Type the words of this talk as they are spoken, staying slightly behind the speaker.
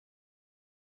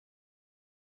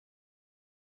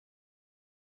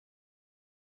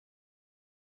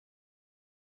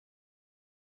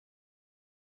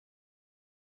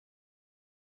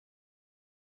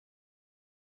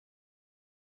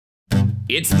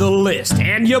It's The List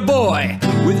and your boy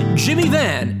with Jimmy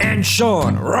Van and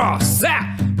Sean Ross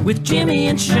Sapp. With Jimmy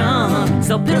and Sean,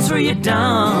 sell pills for your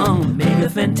dong. Make a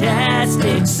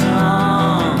fantastic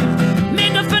song.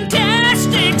 Make a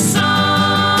fantastic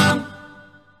song.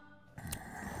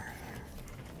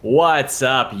 What's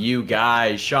up, you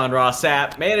guys? Sean Ross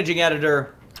Sapp, managing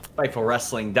editor,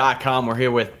 FightfulWrestling.com. We're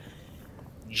here with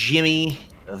Jimmy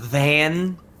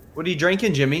Van. What are you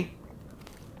drinking, Jimmy?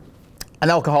 An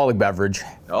alcoholic beverage.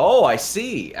 Oh, I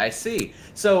see. I see.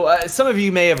 So some of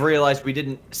you may have realized we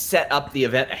didn't set up the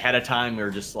event ahead of time. We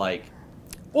were just like,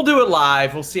 we'll do it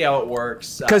live. We'll see how it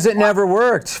works. Because it never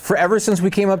worked. Ever since we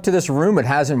came up to this room, it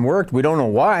hasn't worked. We don't know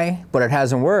why, but it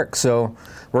hasn't worked. So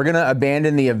we're going to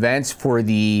abandon the events for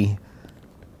the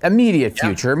immediate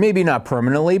future. Yeah. Maybe not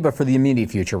permanently, but for the immediate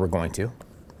future, we're going to.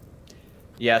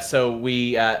 Yeah, so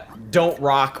we don't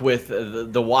rock with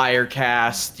the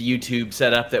Wirecast YouTube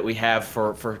setup that we have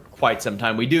for quite some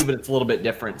time. We do, but it's a little bit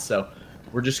different. So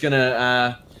we're just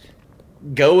gonna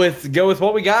go with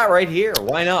what we got right here.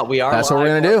 Why not? We are. That's what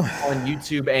we're gonna do on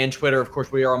YouTube and Twitter. Of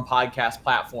course, we are on podcast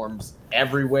platforms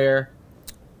everywhere.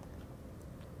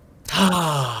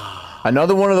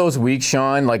 Another one of those weeks,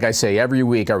 Sean. Like I say, every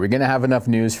week, are we gonna have enough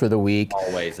news for the week?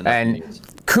 Always enough news.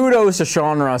 Kudos to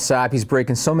Sean Ross Sapp. He's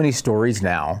breaking so many stories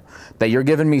now that you're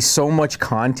giving me so much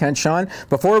content, Sean.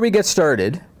 Before we get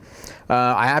started,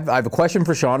 I have a question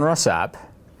for Sean Ross Sapp.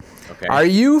 Okay. Are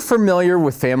you familiar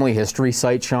with family history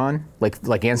sites, Sean?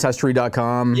 Like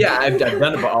Ancestry.com? Yeah, I've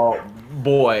done it. Oh,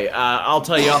 boy. I'll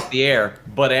tell you off the air,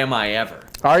 but am I ever?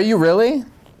 Are you really?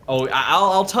 Oh,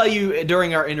 I'll tell you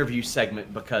during our interview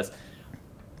segment because,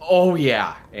 oh,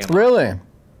 yeah. Really?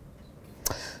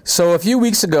 So a few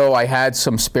weeks ago, I had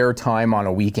some spare time on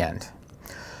a weekend.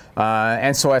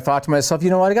 And so I thought to myself, you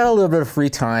know what, I got a little bit of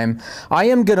free time. I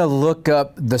am going to look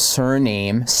up the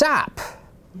surname Sapp.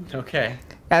 Okay.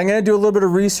 And I'm going to do a little bit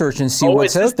of research and see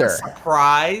what's out there. A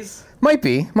surprise? Might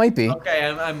be, might be. Okay,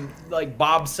 I'm like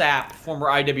Bob Sapp, former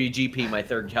IWGP, my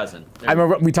third cousin. I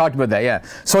remember we talked about that, yeah.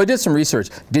 So I did some research.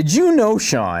 Did you know,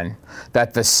 Sean,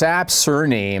 that the Sapp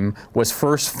surname was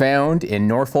first found in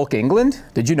Norfolk, England?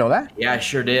 Did you know that? Yeah, I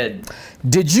sure did.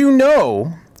 Did you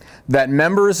know that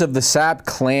members of the Sapp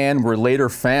clan were later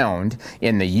found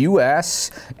in the US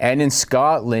and in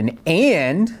Scotland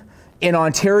and in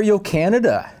Ontario,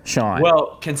 Canada, Sean?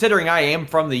 Well, considering I am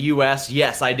from the U.S.,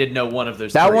 yes, I did know one of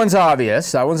those. That one's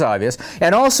obvious. That one's obvious.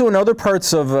 And also in other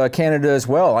parts of Canada as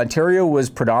well. Ontario was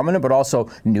predominant, but also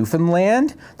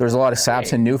Newfoundland. There's a lot of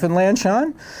Sapps in Newfoundland,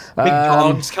 Sean. Big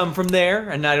dogs come from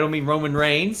there, and I don't mean Roman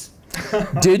Reigns.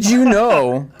 Did you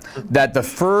know that the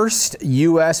first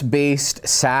U.S.-based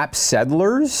Sapp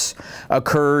settlers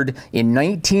occurred in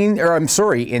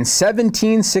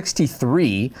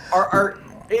 1763?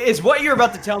 Is what you're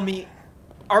about to tell me,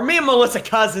 are me and Melissa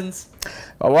cousins?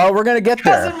 Oh, well, we're going to get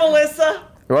there. Cousin Melissa?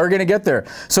 We're going to get there.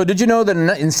 So did you know that in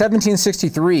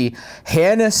 1763,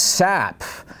 Hannah Sapp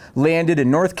landed in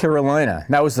North Carolina?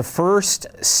 That was the first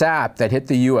Sapp that hit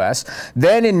the U.S.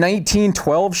 Then in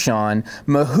 1912, Sean,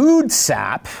 Mahood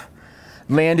Sapp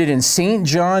landed in St.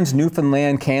 John's,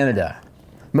 Newfoundland, Canada.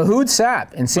 Mahood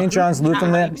Sapp in St. John's,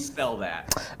 Newfoundland. How do you spell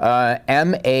that?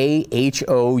 M-A-H-O-U-D.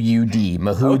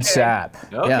 Mahood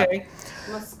Sapp. Okay.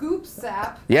 Yeah. Scoop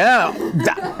Sapp. Yeah.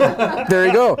 There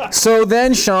you go. So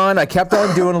then, Sean, I kept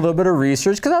on doing a little bit of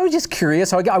research because I was just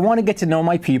curious. I want to get to know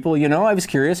my people, you know. I was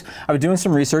curious. I was doing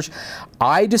some research.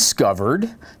 I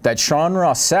discovered that Sean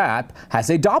Ross Sapp has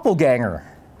a doppelganger.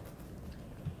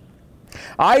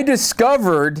 I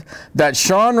discovered that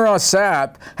Sean Ross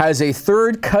Sapp has a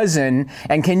third cousin,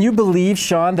 and can you believe,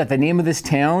 Sean, that the name of this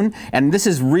town, and this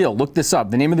is real, look this up,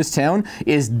 the name of this town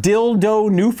is Dildo,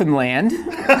 Newfoundland,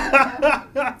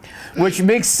 which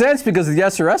makes sense because of the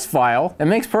SRS file. It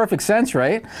makes perfect sense,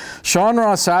 right? Sean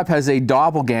Ross Sapp has a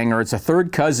doppelganger, it's a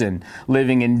third cousin,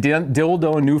 living in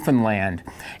Dildo, Newfoundland.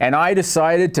 And I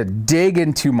decided to dig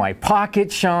into my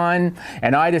pocket, Sean,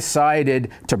 and I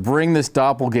decided to bring this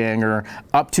doppelganger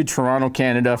up to Toronto,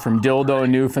 Canada from Dildo,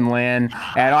 Newfoundland.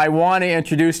 And I want to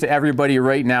introduce to everybody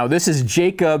right now, this is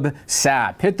Jacob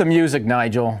Sapp. Hit the music,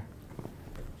 Nigel.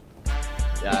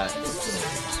 Yeah.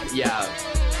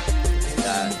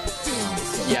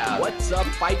 What's up,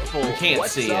 Fightful? You can't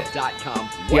see it. .com.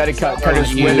 You got to cut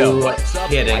his window. What's up,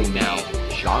 kidding now?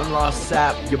 Sean Ross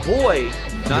Sapp, your boy.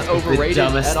 Not overrated. The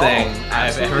dumbest thing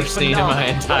I've ever seen in my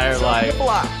entire life.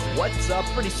 What's up,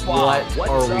 pretty suave? What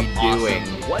are we doing?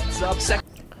 What's up,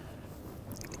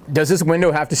 Does this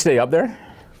window have to stay up there?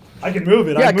 I can move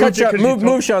it. Yeah, I moved it 'cause you told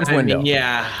move Sean's I window. mean,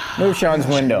 yeah. Move Sean's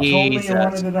window. told me you Jesus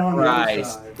wanted it on the other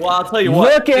Christ. side. Well, I'll tell you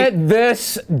what. Look at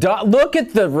this. Look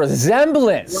at the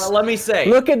resemblance. Well, let me say.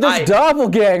 Look at this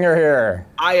doppelganger here.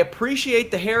 I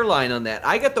appreciate the hairline on that.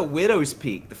 I got the widow's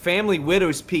peak, the family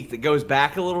widow's peak that goes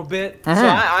back a little bit. So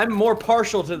I'm more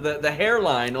partial to the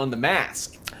hairline on the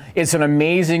mask. It's an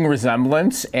amazing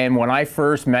resemblance, and when I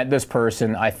first met this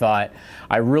person, I thought,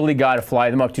 I really got to fly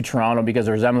them up to Toronto because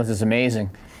the resemblance is amazing.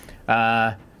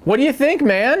 What do you think,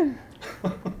 man?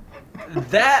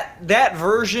 That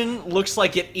version looks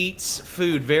like it eats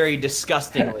food very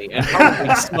disgustingly and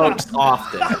probably smokes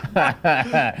often.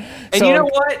 And So- you know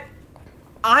what?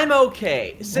 I'm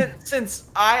okay. Since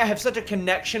I have such a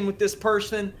connection with this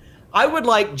person, I would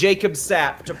like Jacob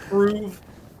Sapp to prove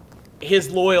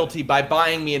his loyalty by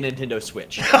buying me a Nintendo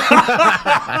Switch.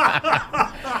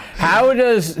 How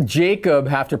does Jacob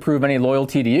have to prove any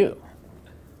loyalty to you?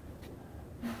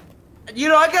 You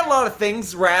know, I got a lot of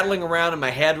things rattling around in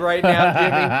my head right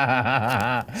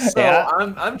now, Jimmy. So Yeah.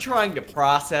 I'm trying to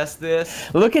process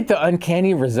this. Look at the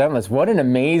uncanny resemblance. What an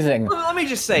amazing... Well, let me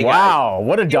just say, Wow, guys,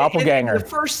 what a in doppelganger. the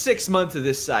first 6 months of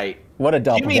this site, What a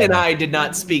doppelganger. Jimmy and I did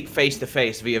not speak face to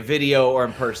face via video or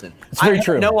in person. It's very I had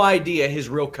true. no idea his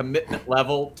real commitment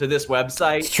level to this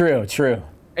website. It's true, true.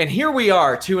 And here we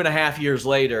are 2.5 years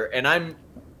later, and I'm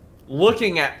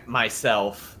looking at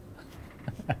myself.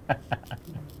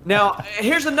 Now,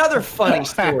 here's another funny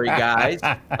story, guys.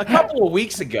 A couple of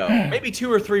weeks ago, maybe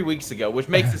 2 or 3 weeks ago, which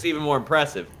makes this even more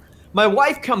impressive, my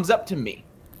wife comes up to me,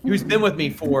 who's been with me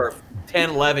for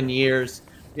 10, 11 years,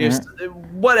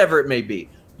 whatever it may be,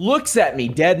 looks at me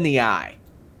dead in the eye,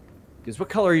 goes, "What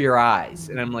color are your eyes?"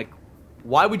 And I'm like,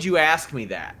 "Why would you ask me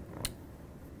that?"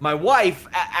 My wife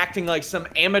acting like some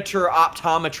amateur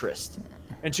optometrist.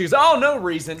 And she goes, "Oh, no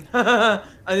reason." And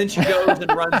then she goes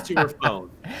and runs to her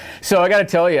phone. So I got to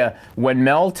tell you, when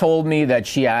Mel told me that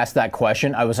she asked that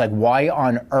question, I was like, why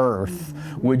on earth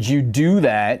would you do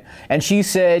that? And she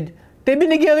said, they've been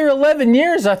together 11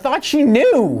 years. I thought she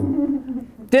knew.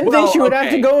 Didn't think she would have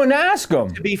to go and ask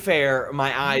him. To be fair,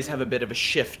 my eyes have a bit of a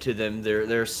shift to them.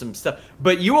 There's some stuff.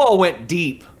 But you all went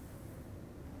deep.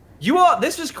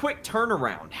 This was quick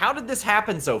turnaround. How did this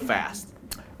happen so fast?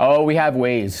 Oh, we have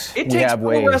ways. It we takes have Pro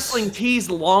ways. Wrestling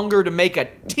Tees longer to make a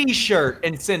T-shirt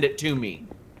and send it to me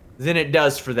than it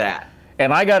does for that.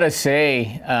 And I gotta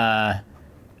say,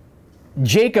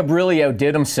 Jacob really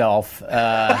outdid himself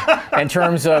in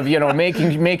terms of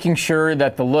making sure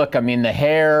that the look. I mean, the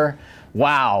hair.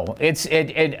 Wow,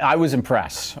 I was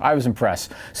impressed. I was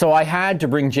impressed. So I had to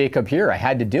bring Jacob here. I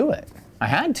had to do it. I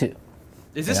had to.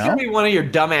 Is this going to be one of your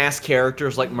dumbass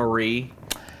characters like Marie?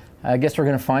 I guess we're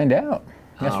gonna find out.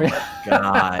 Oh my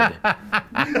God. I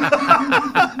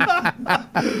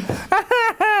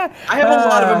have a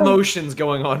lot of emotions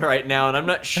going on right now, and I'm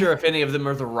not sure if any of them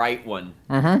are the right one.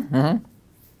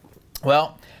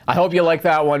 Well, I hope you like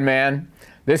that one, man.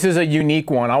 This is a unique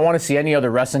one. I want to see any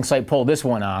other wrestling site pull this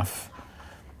one off.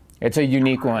 It's a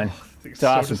unique one. It's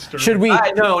awesome. Should we?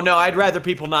 No, I'd rather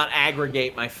people not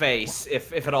aggregate my face,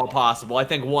 if at all possible. I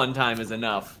think one time is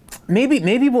enough.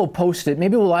 Maybe we'll post it.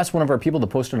 Maybe we'll ask one of our people to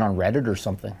post it on Reddit or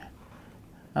something.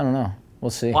 I don't know.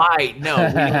 We'll see. Why? No, we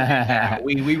don't do that.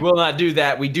 We will not do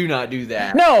that. We do not do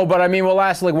that. No, but I mean, we'll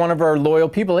ask like one of our loyal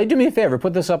people. Hey, do me a favor.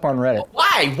 Put this up on Reddit.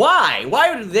 Why?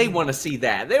 Why do they want to see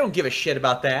that? They don't give a shit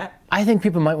about that. I think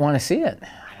people might want to see it.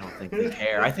 I don't think they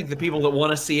care. I think the people that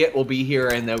want to see it will be here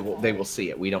and they will see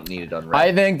it. We don't need it on Reddit.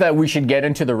 I think that we should get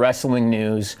into the wrestling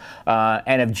news.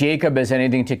 And if Jacob has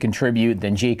anything to contribute,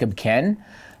 then Jacob can.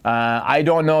 I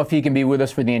don't know if he can be with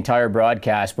us for the entire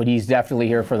broadcast, but he's definitely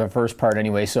here for the first part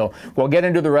anyway. So we'll get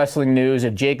into the wrestling news.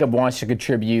 If Jacob wants to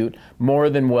contribute, more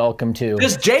than welcome to.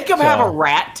 Does Jacob have a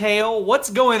rat tail? What's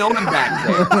going on back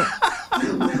there?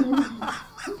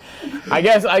 I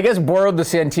guess borrowed the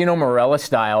Santino Marella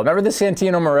style. Remember the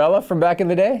Santino Marella from back in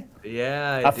the day?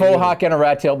 Yeah. A faux hawk and a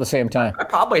rat tail at the same time. I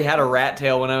probably had a rat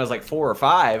tail when I was like 4 or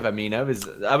 5. I mean, I was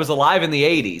alive in the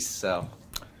 80s, so.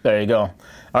 There you go.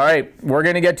 All right, we're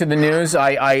going to get to the news.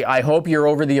 I hope you're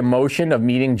over the emotion of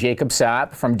meeting Jacob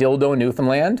Sapp from Dildo,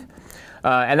 Newfoundland.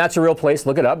 And that's a real place.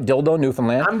 Look it up, Dildo,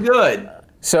 Newfoundland. I'm good.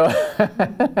 So,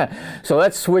 so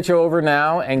let's switch over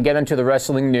now and get into the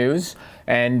wrestling news.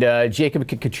 And Jacob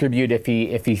can contribute if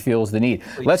he feels the need.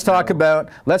 Let's talk about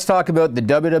the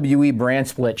WWE brand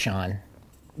split, Sean.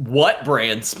 What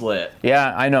brand split?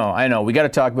 Yeah, I know. We got to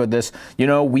talk about this. You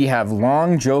know, we have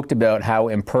long joked about how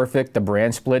imperfect the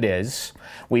brand split is.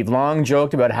 We've long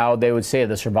joked about how they would say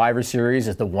the Survivor Series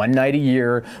is the one night a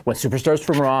year when superstars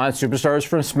from Raw and superstars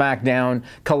from SmackDown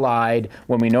collide,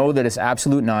 when we know that it's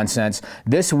absolute nonsense.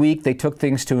 This week, they took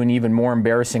things to an even more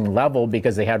embarrassing level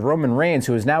because they had Roman Reigns,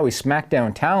 who is now a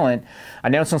SmackDown talent,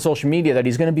 announce on social media that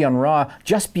he's going to be on Raw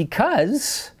just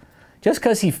because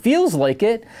he feels like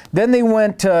it. Then they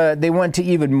went to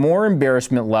even more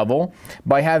embarrassment level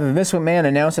by having Vince McMahon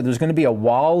announce that there's going to be a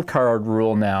wild card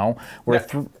rule now where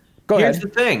Go Here's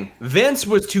ahead. the thing. Vince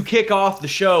was to kick off the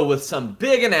show with some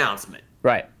big announcement.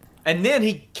 Right. And then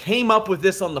he came up with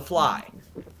this on the fly.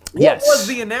 Yes. What was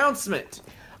the announcement?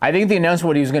 I think the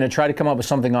announcement he was going to try to come up with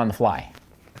something on the fly.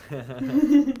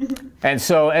 and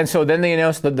so then they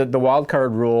announced the wild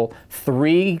card rule.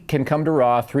 3 can come to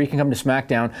Raw, 3 can come to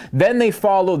SmackDown. Then they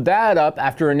followed that up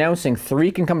after announcing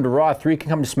 3 can come to Raw, 3 can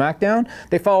come to SmackDown.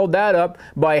 They followed that up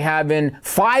by having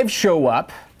 5 show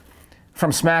up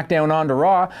from SmackDown on to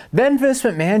Raw. Then Vince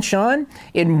McMahon, Sean,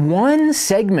 in one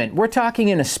segment, we're talking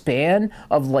in a span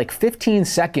of like 15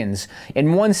 seconds,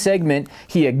 in one segment,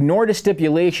 he ignored a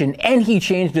stipulation and he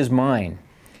changed his mind.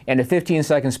 In a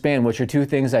 15-second span, which are 2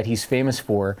 things that he's famous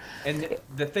for. And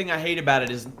the thing I hate about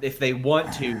it is if they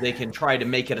want to, they can try to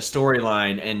make it a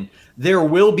storyline, and there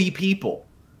will be people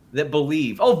that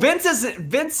believe, oh, Vince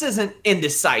isn't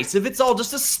indecisive. It's all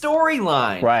just a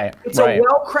storyline. Right. It's a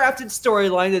well-crafted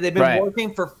storyline that they've been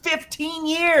working for 15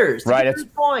 years. Right. That's the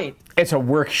point. It's a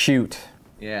work shoot.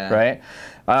 Yeah. Right.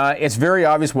 It's very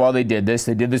obvious why they did this.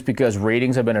 They did this because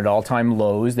ratings have been at all-time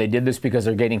lows. They did this because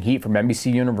they're getting heat from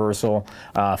NBC Universal.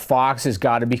 Fox has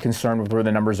got to be concerned with where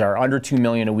the numbers are, under 2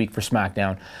 million a week for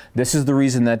SmackDown. This is the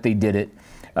reason that they did it.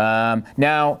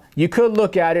 Now, you could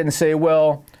look at it and say,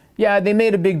 well, yeah, they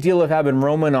made a big deal of having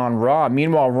Roman on Raw.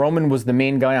 Meanwhile, Roman was the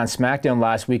main guy on SmackDown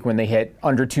last week when they hit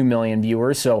under 2 million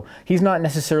viewers, so he's not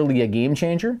necessarily a game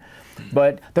changer.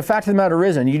 But the fact of the matter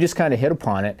is, and you just kind of hit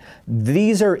upon it,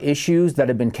 these are issues that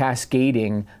have been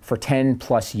cascading for 10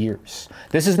 plus years.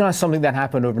 This is not something that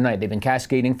happened overnight. They've been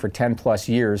cascading for 10 plus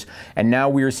years, and now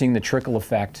we are seeing the trickle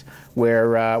effect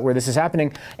where this is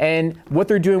happening. And what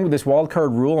they're doing with this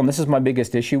wildcard rule, and this is my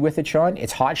biggest issue with it, Sean,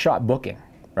 it's hotshot booking,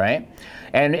 right?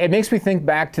 And it makes me think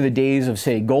back to the days of,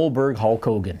 say, Goldberg, Hulk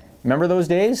Hogan. Remember those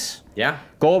days? Yeah.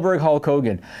 Goldberg, Hulk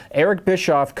Hogan. Eric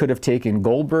Bischoff could have taken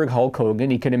Goldberg, Hulk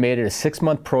Hogan. He could have made it a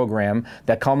 6-month program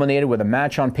that culminated with a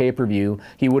match on pay-per-view.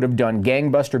 He would have done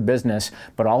gangbuster business,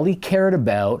 but all he cared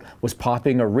about was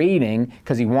popping a rating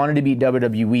because he wanted to beat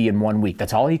WWE in 1 week.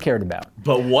 That's all he cared about.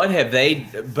 But what have they...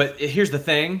 But here's the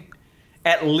thing.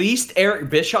 At least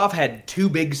Eric Bischoff had 2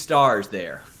 big stars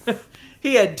there.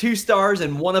 He had 2 stars,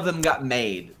 and one of them got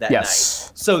made that night.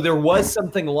 So there was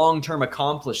something long-term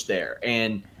accomplished there,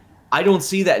 and I don't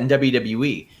see that in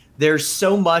WWE. There's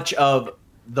so much of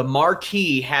the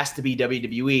marquee has to be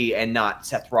WWE and not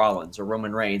Seth Rollins or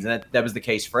Roman Reigns, and that was the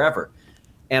case forever.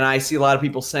 And I see a lot of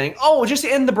people saying, oh, just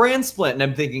end the brand split. And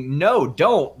I'm thinking, no,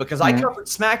 don't, because I covered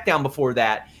SmackDown before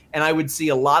that, and I would see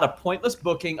a lot of pointless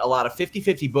booking, a lot of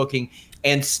 50-50 booking,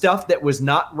 and stuff that was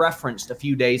not referenced a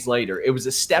few days later. It was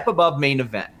a step above main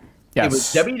event. Yes.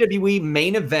 It was WWE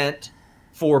main event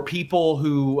for people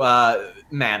who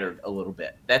mattered a little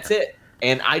bit. That's it.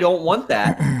 And I don't want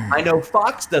that. I know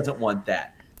Fox doesn't want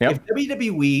that. Yep. If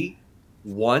WWE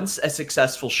wants a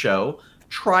successful show,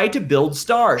 try to build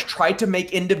stars. Try to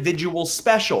make individuals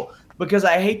special. Because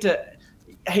I hate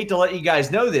to let you guys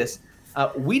know this.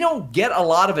 We don't get a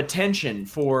lot of attention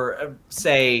for,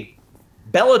 say,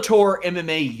 Bellator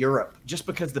MMA Europe, just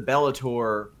because the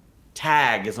Bellator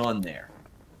tag is on there.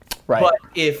 Right. But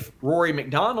if Rory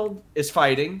McDonald is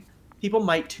fighting, people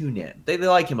might tune in. They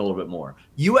like him a little bit more.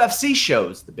 UFC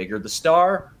shows, the bigger the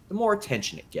star, the more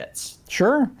attention it gets.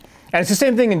 Sure. And it's the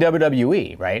same thing in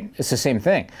WWE, right? It's the same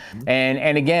thing.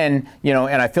 And again, you know,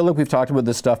 and I feel like we've talked about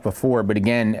this stuff before, but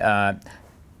again,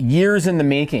 years in the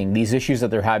making, these issues that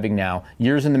they're having now,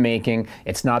 years in the making.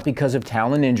 It's not because of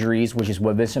talent injuries, which is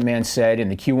what Vince McMahon said in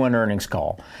the Q1 earnings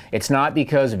call. It's not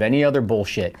because of any other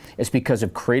bullshit. It's because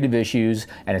of creative issues,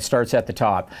 and it starts at the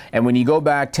top. And when you go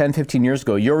back 10, 15 years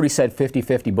ago, you already said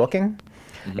 50-50 booking.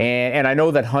 And I know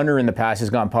that Hunter in the past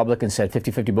has gone public and said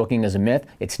 50-50 booking is a myth.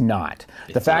 It's not.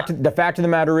 The fact of the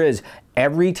matter is,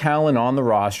 every talent on the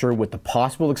roster, with the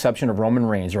possible exception of Roman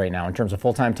Reigns right now in terms of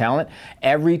full-time talent,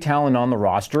 every talent on the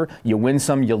roster, you win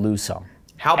some, you lose some.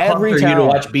 How pumped are you to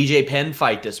watch BJ Penn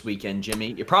fight this weekend,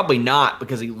 Jimmy? You're probably not,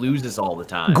 because he loses all the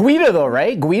time. Guida, though,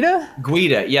 right?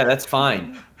 Guida, yeah, that's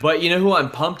fine. But you know who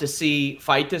I'm pumped to see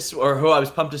fight this, or who I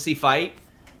was pumped to see fight?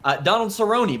 Donald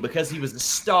Cerrone, because he was a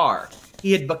star.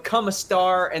 he had become a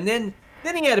star, and then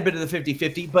he had a bit of the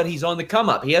 50-50, but he's on the come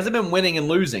up. He hasn't been winning and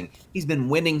losing. He's been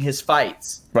winning his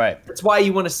fights. Right. That's why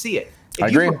you want to see it. If I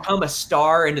agree. you become a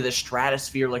star into the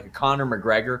stratosphere like a Conor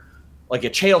McGregor, like a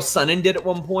Chael Sonnen did at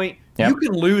one point, you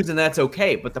can lose and that's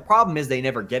okay. But the problem is they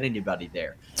never get anybody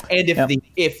there. And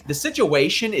if the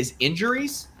situation is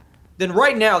injuries, then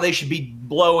right now they should be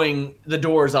blowing the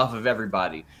doors off of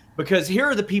everybody. Because here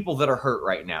are the people that are hurt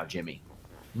right now, Jimmy.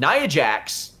 Nia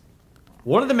Jax,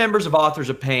 one of the members of Authors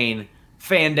of Pain,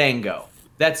 Fandango.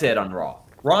 That's it on Raw.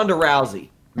 Ronda Rousey,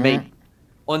 maybe.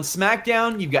 On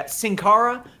SmackDown, you've got Sin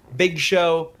Cara, Big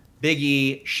Show, Big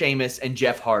E, Sheamus, and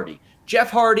Jeff Hardy. Jeff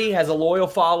Hardy has a loyal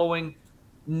following.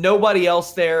 Nobody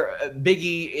else there. Big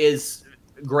E is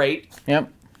great. Yep.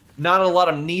 Not a lot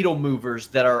of needle movers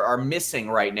that are missing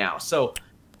right now. So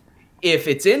if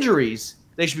it's injuries,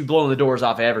 they should be blowing the doors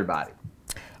off everybody.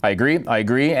 I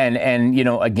agree. And you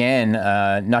know, again,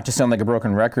 not to sound like a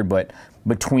broken record, but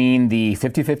between the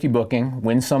 50-50 booking,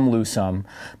 win some, lose some,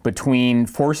 between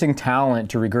forcing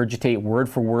talent to regurgitate word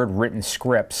for word written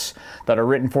scripts that are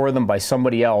written for them by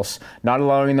somebody else, not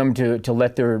allowing them to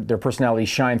let their personality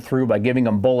shine through by giving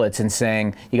them bullets and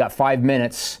saying, you got 5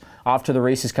 minutes, off to the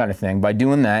races kind of thing. By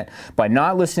doing that, by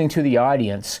not listening to the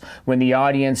audience when the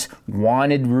audience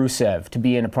wanted Rusev to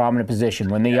be in a prominent position,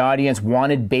 when the audience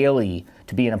wanted Bayley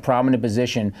to be in a prominent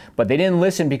position, but they didn't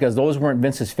listen because those weren't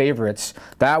Vince's favorites.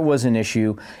 That was an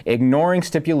issue. Ignoring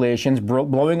stipulations,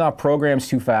 blowing off programs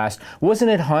too fast. Wasn't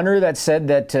it Hunter that said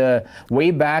that way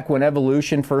back when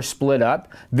Evolution first split up,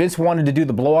 Vince wanted to do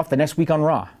the blow off the next week on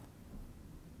Raw?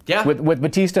 Yeah. With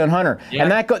Batista and Hunter. Yeah.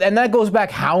 And that goes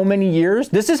back how many years?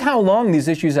 This is how long these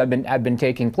issues have been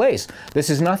taking place.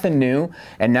 This is nothing new,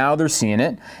 and now they're seeing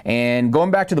it. And going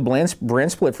back to the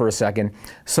brand split for a second,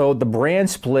 so the brand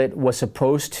split was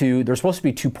supposed to, there's supposed to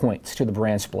be 2 points to the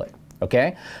brand split.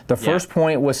 Okay? The first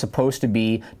point was supposed to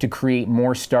be to create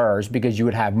more stars because you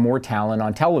would have more talent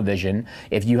on television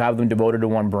if you have them devoted to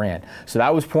one brand. So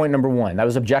that was point number one. That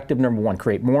was objective number one,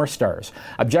 create more stars.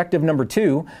 Objective number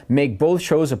two, make both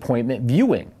shows appointment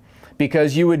viewing.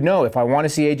 Because you would know, if I want to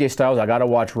see AJ Styles, I got to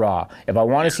watch Raw. If I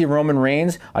want to see Roman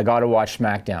Reigns, I got to watch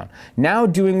SmackDown. Now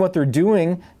doing what they're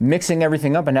doing, mixing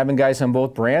everything up and having guys on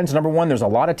both brands, number one, there's a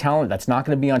lot of talent that's not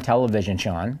going to be on television,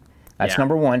 Sean. That's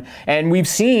number one. And we've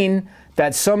seen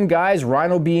that some guys,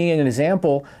 Rhino being an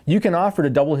example, you can offer to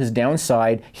double his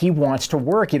downside. He wants to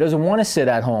work. He doesn't want to sit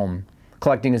at home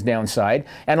collecting his downside.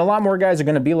 And a lot more guys are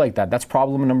going to be like that. That's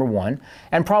problem number one.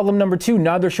 And problem number two,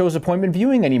 neither shows appointment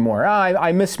viewing anymore.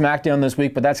 I missed SmackDown this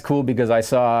week, but that's cool because I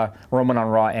saw Roman on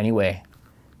Raw anyway.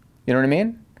 You know what I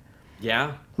mean?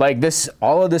 Yeah. Like this,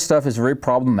 all of this stuff is very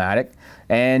problematic.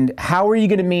 And how are you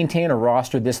going to maintain a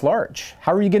roster this large?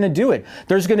 How are you going to do it?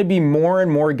 There's going to be more and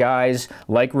more guys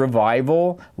like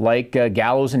Revival, like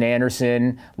Gallows and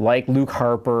Anderson, like Luke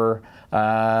Harper.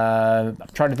 I'm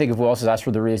trying to think of who else has asked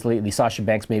for the release lately. Sasha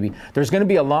Banks, maybe. There's going to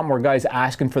be a lot more guys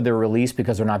asking for their release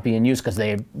because they're not being used because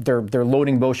they're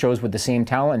loading both shows with the same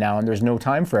talent now, and there's no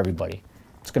time for everybody.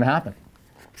 It's going to happen.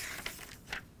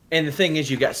 And the thing is,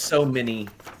 you've got so many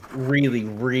really,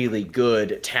 really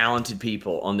good, talented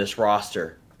people on this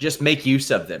roster. Just make use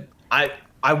of them.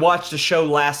 I watched a show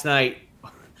last night.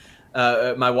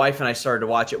 My wife and I started to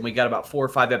watch it, and we got about 4 or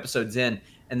 5 episodes in,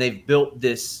 and they've built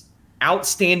this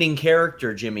outstanding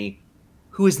character, Jimmy,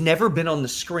 who has never been on the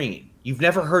screen. You've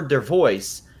never heard their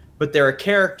voice, but they're a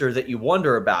character that you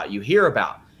wonder about, you hear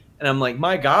about. And I'm like,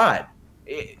 my God.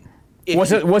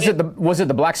 Was it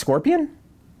the Black Scorpion?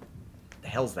 The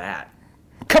hell's that?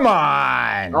 Come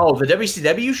on! Oh, the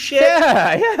WCW shit?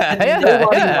 Yeah.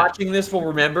 Nobody watching this will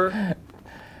remember.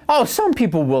 Oh, some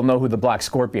people will know who the Black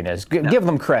Scorpion is. Give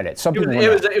them credit. Some people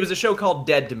it was a show called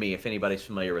Dead to Me, if anybody's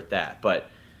familiar with that. But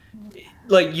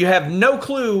like, you have no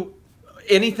clue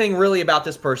anything really about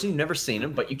this person. You've never seen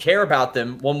them, but you care about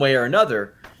them one way or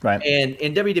another. Right. And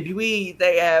in WWE,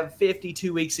 they have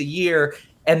 52 weeks a year,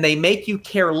 and they make you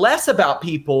care less about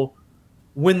people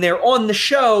when they're on the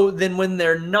show than when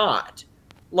they're not.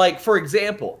 Like, for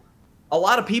example, a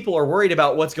lot of people are worried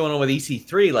about what's going on with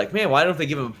EC3. Like, man, why don't they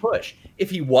give him a push? If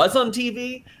he was on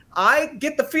TV, I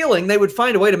get the feeling they would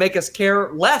find a way to make us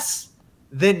care less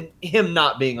than him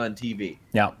not being on TV.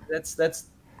 Yeah. That's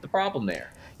the problem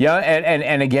there. Yeah,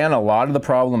 and again, a lot of the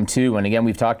problem, too, and again,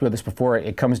 we've talked about this before,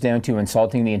 it comes down to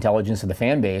insulting the intelligence of the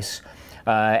fan base.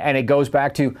 And it goes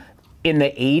back to, in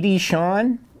the 80s,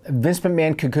 Sean, Vince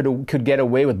McMahon could get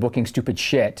away with booking stupid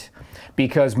shit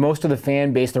because most of the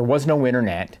fan base, there was no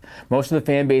internet. Most of the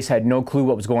fan base had no clue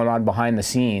what was going on behind the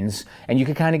scenes, and you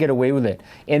could kind of get away with it.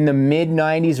 In the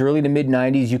mid-90s, early to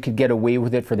mid-90s, you could get away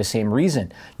with it for the same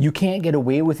reason. You can't get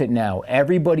away with it now.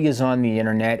 Everybody is on the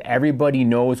internet. Everybody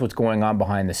knows what's going on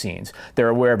behind the scenes. They're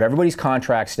aware of everybody's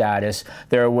contract status.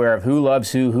 They're aware of who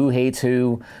loves who hates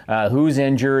who's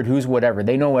injured, who's whatever.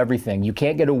 They know everything. You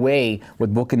can't get away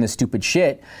with booking this stupid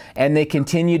shit, and they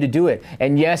continue to do it.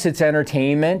 And yes, it's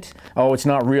entertainment. Oh, it's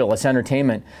not real, it's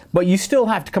entertainment. But you still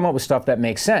have to come up with stuff that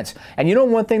makes sense. And you know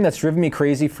one thing that's driven me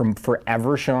crazy from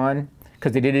forever, Sean?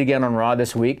 Because they did it again on Raw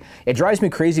this week. It drives me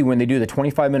crazy when they do the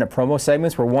 25-minute promo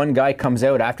segments where one guy comes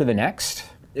out after the next.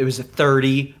 It was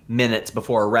 30 minutes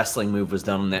before a wrestling move was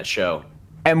done on that show.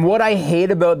 And what I hate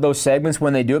about those segments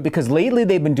when they do it, because lately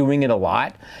they've been doing it a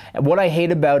lot, and what I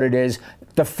hate about it is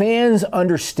the fans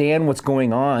understand what's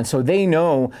going on, so they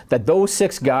know that those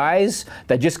 6 guys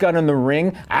that just got in the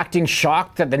ring acting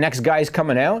shocked that the next guy's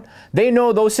coming out, they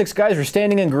know those 6 guys are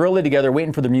standing in gorilla together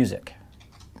waiting for the music.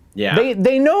 Yeah.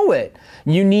 They know it.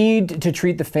 You need to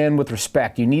treat the fan with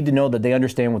respect. You need to know that they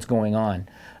understand what's going on.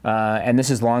 And this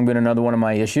has long been another one of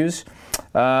my issues.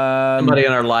 Somebody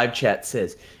on our live chat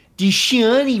says, does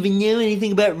Sean even know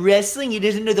anything about wrestling? He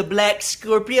doesn't know the Black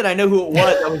Scorpion. I know who it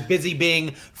was. I was busy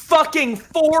being fucking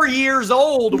 4 years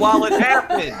old while it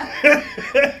happened.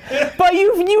 But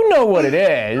you know what it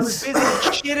I was is. busy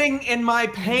shitting in my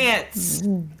pants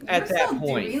at that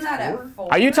point. Doing that at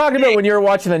 4. Are you talking about when you were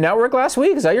watching the network last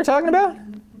week? Is that what you're talking about?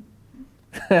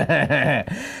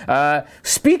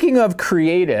 Speaking of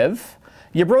creative,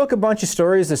 you broke a bunch of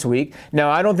stories this week.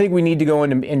 Now, I don't think we need to go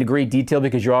into great detail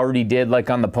because you already did, like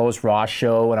on the post-Raw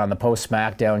show and on the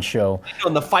post-SmackDown show.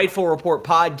 On the Fightful Report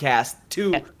podcast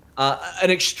to an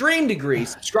extreme degree.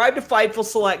 Subscribe to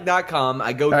FightfulSelect.com.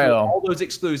 I go through all those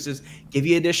exclusives, give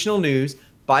you additional news.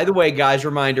 By the way, guys,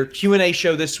 reminder, Q&A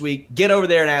show this week. Get over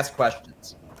there and ask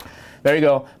questions. There you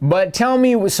go. But tell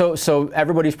me, so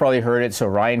everybody's probably heard it. So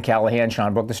Ryan Callahan,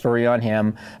 Sean broke the story on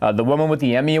him. The woman with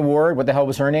the Emmy Award, what the hell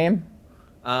was her name?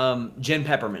 Jen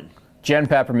Pepperman. Jen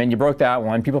Pepperman, you broke that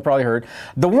one. People probably heard.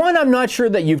 The one I'm not sure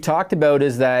that you've talked about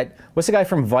is that, what's the guy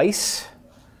from Vice?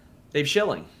 Dave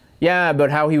Schilling. Yeah,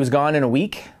 about how he was gone in a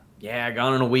week. Yeah,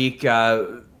 gone in a week.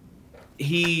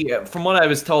 He, from what I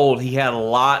was told, he had a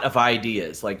lot of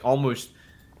ideas, like almost,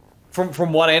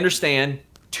 from what I understand,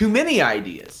 too many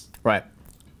ideas. Right.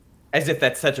 As if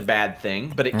that's such a bad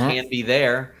thing, but it can be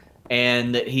there.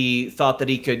 And that he thought that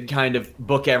he could kind of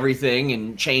book everything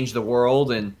and change the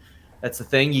world, and that's the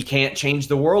thing, you can't change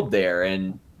the world there,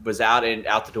 and was out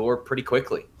the door pretty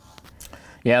quickly.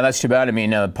 Yeah, that's too bad. I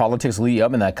mean, politics lead you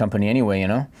up in that company anyway, you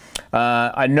know.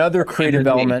 Another creative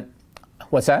element.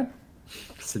 What's that?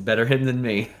 It's better him than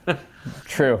me.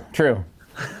 True.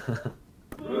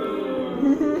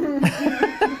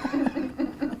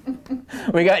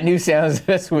 We got new sounds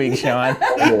this week, Sean.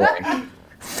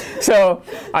 So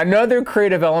another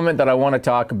creative element that I want to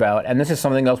talk about, and this is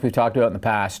something else we've talked about in the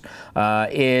past,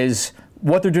 is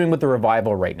what they're doing with the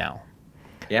Revival right now.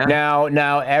 Yeah.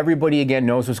 Now everybody again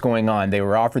knows what's going on. They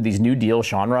were offered these new deals.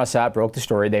 Sean Ross Sapp broke the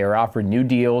story. They were offered new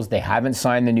deals. They haven't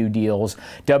signed the new deals.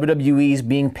 WWE's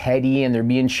being petty and they're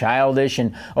being childish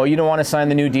and, oh, you don't want to sign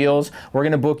the new deals? We're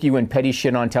going to book you in petty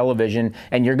shit on television,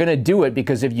 and you're going to do it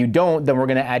because if you don't, then we're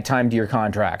going to add time to your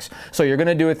contracts. So you're going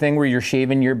to do a thing where you're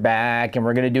shaving your back, and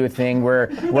we're going to do a thing where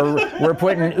we're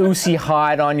putting Oosie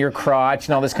Hot on your crotch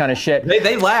and all this kind of shit.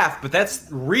 They laugh, but that's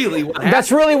really what happened.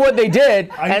 That's really what they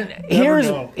did.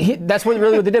 That's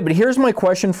really what they did. But here's my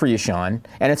question for you, Sean,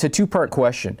 and it's a two-part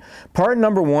question. Part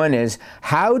number one is,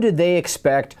 how do they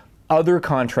expect other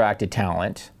contracted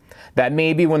talent that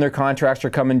maybe when their contracts are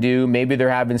coming due, maybe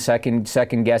they're having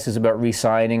second guesses about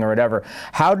re-signing or whatever,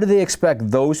 how do they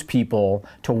expect those people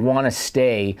to want to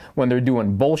stay when they're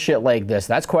doing bullshit like this?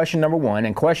 That's question number one.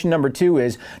 And question number two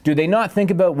is, do they not think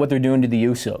about what they're doing to the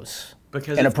Usos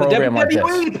because in a program like this?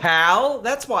 WWE, pal.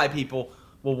 That's why people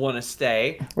will want to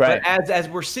stay. Right. But as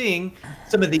we're seeing,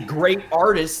 some of the great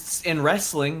artists in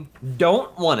wrestling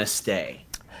don't want to stay.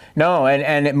 No,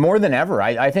 and more than ever,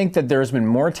 I think that there's been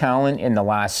more talent in the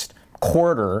last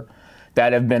quarter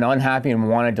that have been unhappy and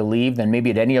wanted to leave than maybe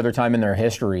at any other time in their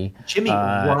history. Jimmy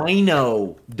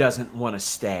Rhino doesn't want to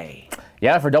stay.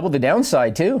 Yeah, for Double the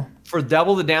Downside, too. For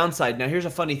Double the Downside. Now, here's a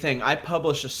funny thing. I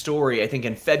published a story, I think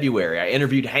in February. I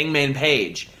interviewed Hangman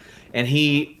Page, and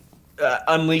he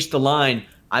unleashed the line,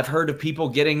 I've heard of people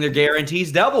getting their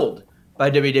guarantees doubled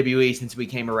by WWE since we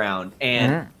came around.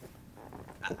 And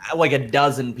like a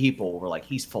dozen people were like,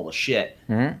 he's full of shit.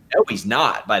 No, he's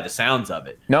not, by the sounds of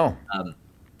it. No.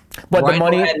 But Rhino the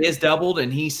money Head is doubled,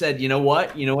 and he said, you know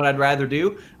what? You know what I'd rather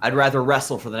do? I'd rather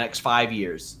wrestle for the next 5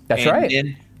 years. That's and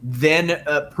right. Then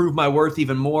prove my worth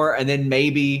even more, and then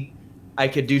maybe I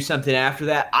could do something after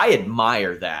that. I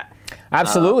admire that.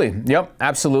 Absolutely. Yep,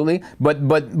 absolutely.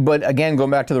 But again,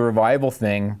 going back to the Revival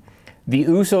thing, the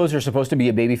Usos are supposed to be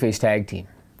a babyface tag team,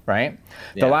 right?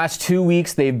 Yeah. The last 2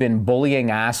 weeks, they've been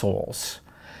bullying assholes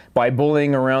by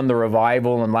bullying around the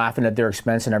Revival and laughing at their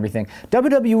expense and everything.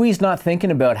 WWE's not thinking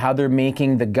about how they're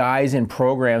making the guys in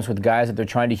programs with guys that they're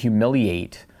trying to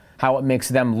humiliate, how it makes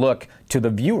them look to the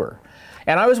viewer.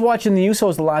 And I was watching the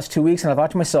Usos the last 2 weeks, and I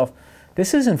thought to myself,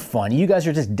 this isn't funny. You guys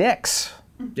are just dicks.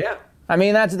 Yeah. I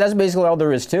mean, that's basically all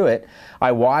there is to it.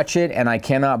 I watch it, and I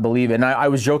cannot believe it. And I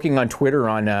was joking on Twitter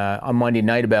on Monday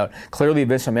night about clearly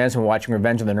Vince McMahon's been watching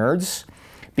Revenge of the Nerds,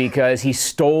 because he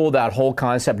stole that whole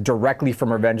concept directly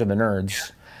from Revenge of the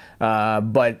Nerds,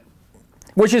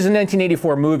 which is a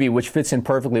 1984 movie, which fits in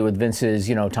perfectly with Vince's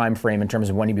time frame in terms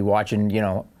of when he'd be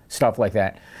watching stuff like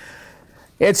that.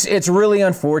 It's really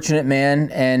unfortunate, man,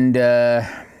 and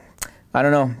I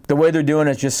don't know, the way they're doing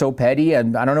it is just so petty,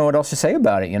 and I don't know what else to say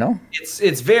about it.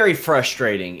 It's very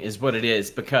frustrating, is what it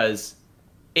is, because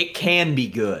it can be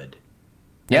good.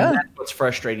 Yeah. And that's what's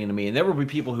frustrating to me. And there will be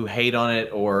people who hate on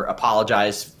it or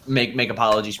apologize, make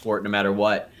apologies for it no matter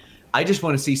what. I just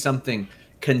want to see something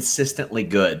consistently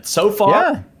good. So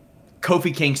far,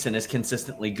 Kofi Kingston is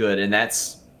consistently good, and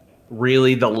that's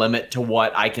really the limit to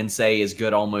what I can say is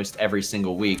good almost every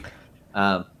single week.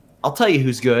 I'll tell you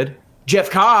who's good. Jeff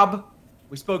Cobb.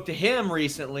 We spoke to him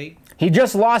recently. He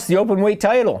just lost the openweight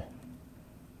title.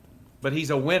 But he's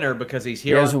a winner because he's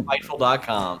here on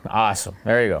Fightful.com. Awesome.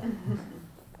 There you go.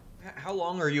 How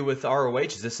long are you with ROH?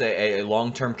 Is this a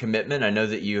long-term commitment? I know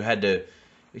that you had to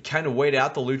kind of wait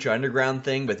out the Lucha Underground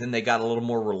thing, but then they got a little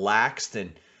more relaxed,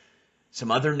 and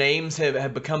some other names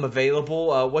have become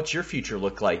available. What's your future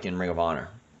look like in Ring of Honor?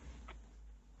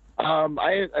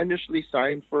 I initially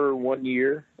signed for 1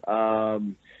 year,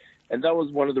 and that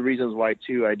was one of the reasons why,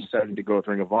 too, I decided to go with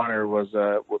Ring of Honor was,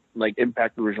 like,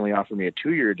 Impact originally offered me a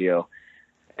 2-year deal,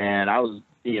 and I was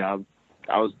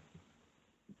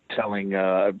telling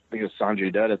I think it was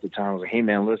Sanjay Dutt at the time. I was like, hey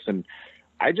man, listen,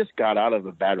 I just got out of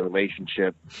a bad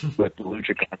relationship with the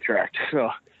Lucha contract. So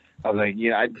I was like,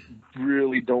 I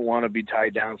really don't want to be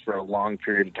tied down for a long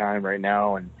period of time right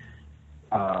now. And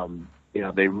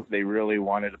they really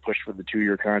wanted to push for the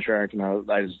 2-year contract, and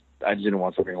I just didn't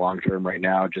want something long term right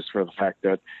now, just for the fact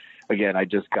that, again, I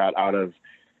just got out of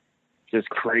this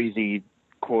crazy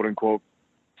quote unquote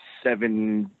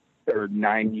 7 or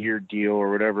 9 year deal or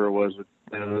whatever it was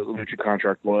the Lucha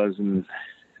contract was, and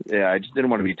I just didn't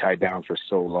want to be tied down for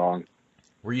so long.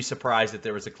 Were you surprised that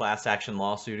there was a class action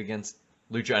lawsuit against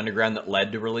Lucha Underground that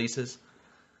led to releases?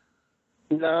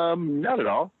 Not at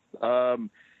all. I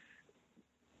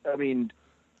mean,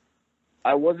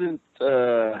 I wasn't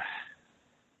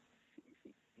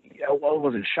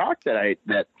shocked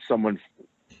that someone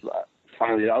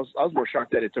finally. I was more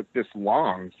shocked that it took this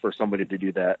long for somebody to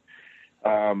do that.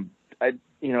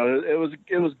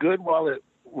 It was good while it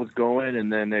was going,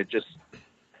 and then it just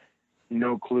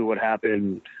no clue what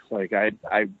happened. Like I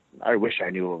wish I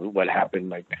knew what happened.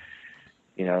 Like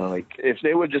if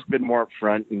they would just been more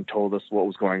upfront and told us what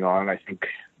was going on, I think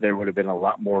there would have been a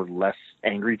lot more less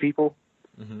angry people.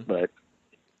 Mm-hmm. But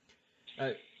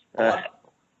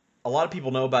a lot of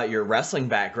people know about your wrestling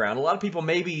background. A lot of people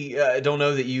maybe don't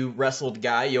know that you wrestled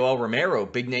guy Yoel Romero,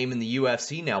 big name in the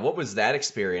UFC now. What was that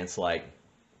experience like?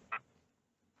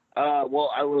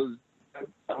 Well, I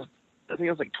think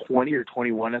I was like 20 or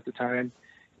 21 at the time.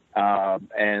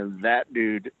 And that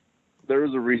dude, there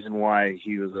was a reason why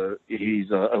he's an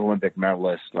Olympic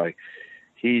medalist. Like,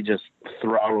 he just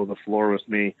throttled the floor with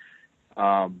me.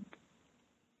 But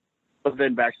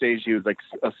then backstage, he was like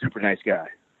a super nice guy.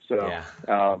 So, yeah.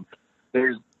 I'm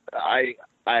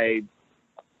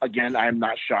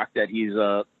not shocked that he's,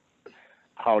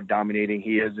 how dominating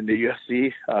he is in the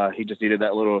UFC. He just needed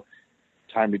that little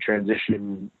time to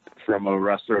transition from a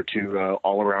wrestler to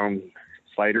all-around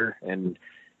fighter, and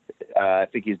I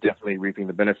think he's definitely reaping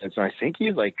the benefits. And I think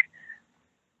he's like,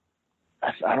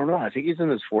 I don't know, I think he's in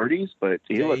his 40s, but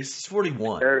he's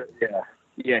 41.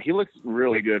 Yeah, he looks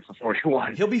really good for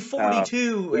 41. He'll be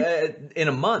 42 in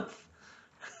a month.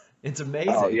 It's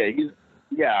amazing. Oh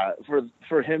yeah,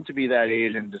 for him to be that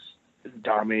age and just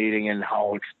dominating, and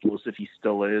how explosive he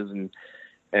still is, and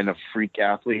a freak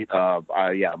athlete,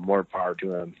 more power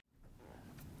to him.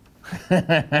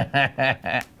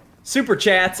 Super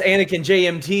chats. Anakin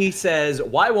JMT says,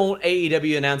 why won't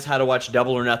AEW announce how to watch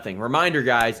Double or Nothing? Reminder,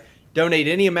 guys, Donate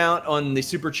any amount on the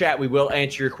super chat. We will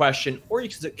answer your question, or you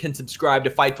can subscribe to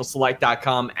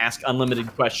FightfulSelect.com. Ask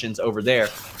unlimited questions over there.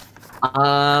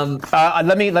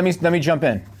 Let me jump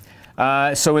in.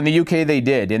 So in the UK they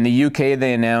did. In the UK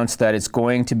they announced that it's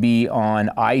going to be on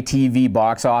ITV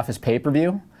box office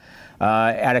pay-per-view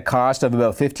at a cost of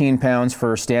about £15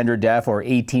 for standard def or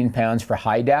 £18 for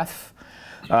high def.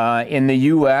 In the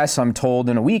US, I'm told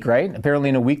in a week, right? Apparently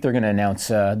in a week they're going to announce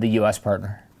the US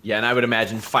partner. Yeah, and I would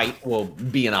imagine Fight will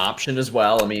be an option as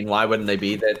well. I mean, why wouldn't they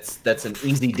be? That's an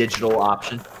easy digital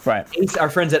option. Right.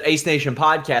 Our friends at Ace Nation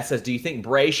Podcast says, do you think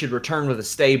Bray should return with a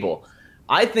stable?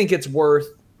 I think it's worth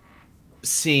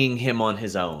seeing him on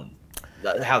his own,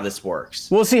 how this works.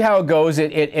 We'll see how it goes.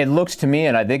 It looks to me,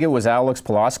 and I think it was Alex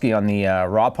Pulaski on the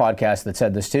Raw podcast that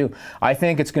said this too, I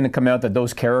think it's going to come out that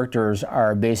those characters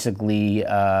are basically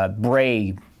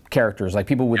Bray characters, like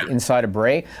people with inside of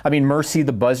Bray. I mean, Mercy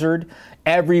the Buzzard,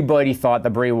 everybody thought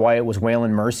that Bray Wyatt was Waylon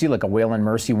Mercy, like a Waylon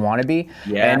Mercy wannabe.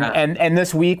 Yeah. And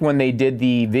this week when they did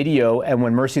the video and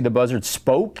when Mercy the Buzzard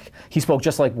spoke, he spoke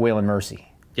just like Waylon Mercy.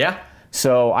 Yeah.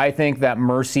 So I think that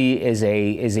Mercy is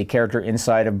a character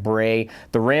inside of Bray.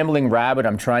 The Rambling Rabbit,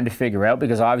 I'm trying to figure out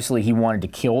because obviously he wanted to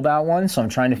kill that one, so I'm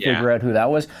trying to figure out who that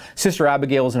was. Sister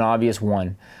Abigail is an obvious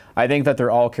one. I think that they're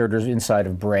all characters inside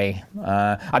of Bray.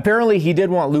 Apparently he did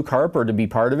want Luke Harper to be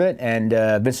part of it, and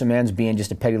Vince McMahon's being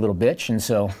just a petty little bitch, and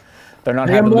so they're not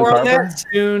having Luke Harper.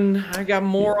 I got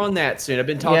more on that soon. I've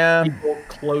been talking to people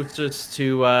closest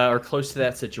to or close to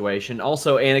that situation.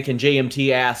 Also, Anakin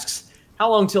JMT asks, how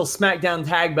long till SmackDown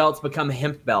tag belts become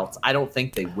hemp belts? I don't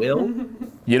think they will.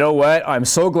 You know what? I'm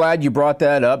so glad you brought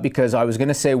that up because I was going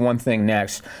to say one thing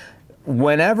next.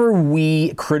 Whenever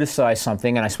we criticize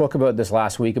something, and I spoke about this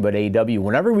last week about AEW,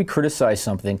 whenever we criticize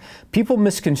something, people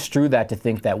misconstrue that to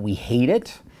think that we hate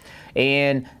it.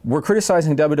 And we're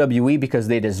criticizing WWE because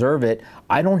they deserve it.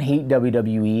 I don't hate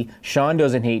WWE. Sean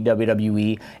doesn't hate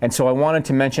WWE. And so I wanted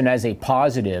to mention as a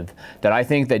positive that I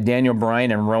think that Daniel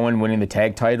Bryan and Rowan winning the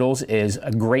tag titles is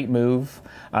a great move.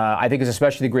 I think it's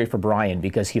especially great for Bryan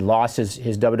because he lost his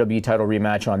WWE title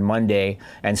rematch on Monday.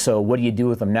 And so what do you do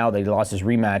with him now that he lost his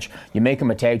rematch? You make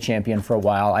him a tag champion for a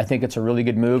while. I think it's a really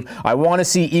good move. I want to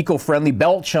see eco-friendly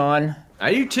belt, Sean.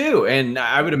 I do too, and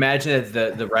I would imagine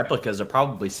that the replicas are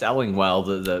probably selling well,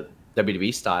 the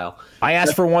WWE style. I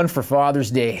asked for one for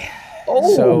Father's Day.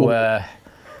 Oh, so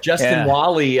Justin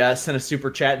Wally sent a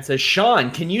super chat and says, "Sean,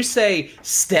 can you say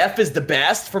Steph is the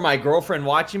best for my girlfriend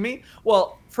watching me?"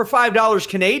 Well, for $5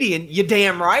 Canadian, you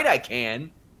damn right I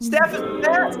can. Steph is the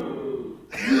best.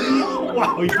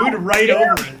 Wow, you moved right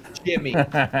over it, Jimmy.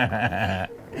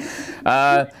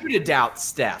 You to doubt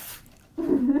Steph.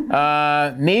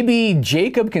 Maybe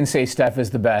Jacob can say Steph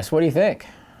is the best. What do you think?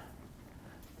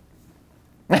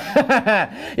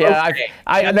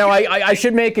 I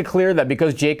should make it clear that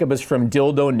because Jacob is from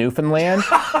Dildo, Newfoundland,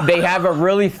 they have a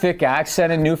really thick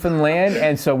accent in Newfoundland,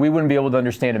 and so we wouldn't be able to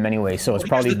understand him anyway. So it's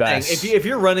probably best. If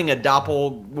you're running a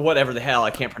whatever the hell I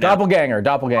can't pronounce.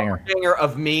 Doppelganger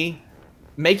of me,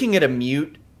 making it a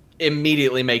mute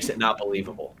immediately makes it not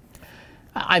believable.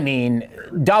 I mean,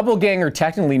 doppelganger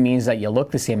technically means that you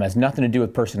look the same. It has nothing to do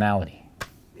with personality.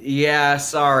 Yeah,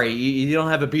 sorry. You don't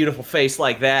have a beautiful face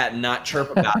like that and not chirp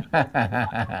about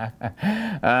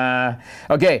it.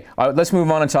 Okay, let's move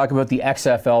on and talk about the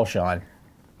XFL, Sean.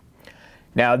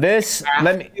 Now this,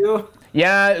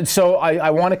 so I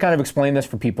want to kind of explain this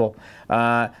for people.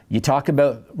 You talk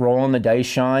about rolling the dice,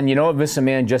 Sean. You know what Vince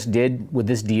McMahon just did with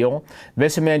this deal?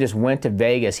 Vince McMahon just went to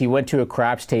Vegas. He went to a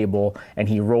craps table and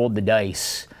he rolled the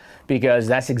dice because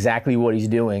that's exactly what he's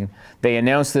doing. They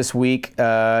announced this week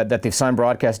that they've signed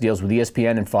broadcast deals with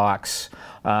ESPN and Fox,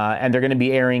 and they're going to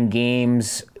be airing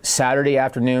games Saturday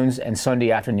afternoons and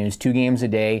Sunday afternoons, 2 games a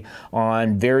day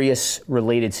on various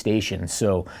related stations.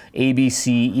 So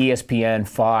ABC, ESPN,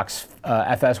 Fox,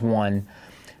 FS1.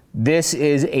 This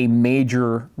is a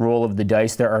major roll of the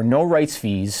dice. There are no rights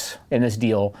fees in this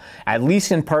deal, at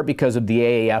least in part because of the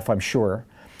AAF, I'm sure.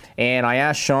 And I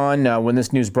asked Sean when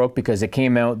this news broke because it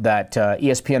came out that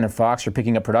ESPN and Fox are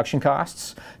picking up production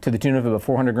costs to the tune of about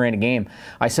 $400,000 a game.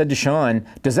 I said to Sean,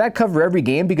 does that cover every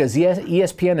game? Because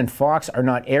ESPN and Fox are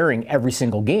not airing every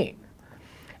single game.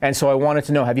 And so I wanted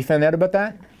to know, have you found out about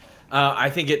that? I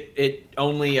think it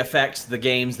only affects the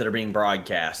games that are being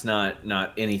broadcast, not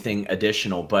anything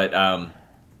additional. But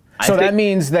so that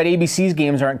means that ABC's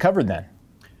games aren't covered then?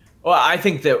 Well, I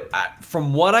think that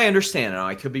from what I understand, and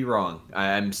I could be wrong,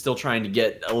 I'm still trying to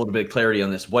get a little bit of clarity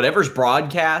on this. Whatever's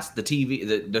broadcast, the TV,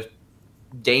 the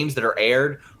games that are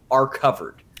aired are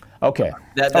covered. Okay.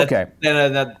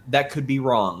 That could be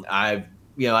wrong. I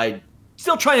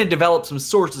still trying to develop some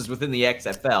sources within the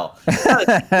XFL.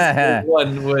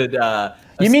 One would.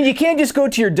 You mean you can't just go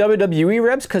to your WWE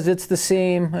reps because it's the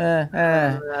same?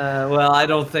 Well, I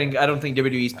don't think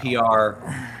WWE's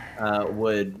PR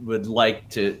would like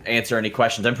to answer any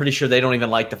questions. I'm pretty sure they don't even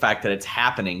like the fact that it's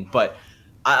happening. But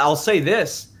I'll say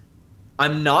this.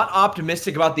 I'm not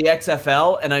optimistic about the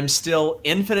XFL, and I'm still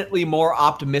infinitely more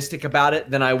optimistic about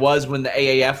it than I was when the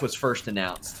AAF was first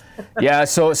announced. Yeah,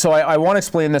 so I want to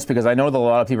explain this because I know that a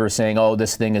lot of people are saying, "Oh,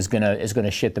 this thing is gonna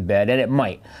shit the bed," and it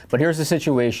might. But here's the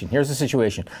situation.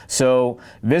 So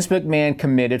Vince McMahon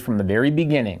committed from the very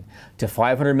beginning to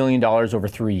 $500 million over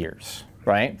 3 years.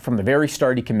 Right? From the very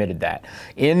start, he committed that.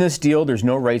 In this deal, there's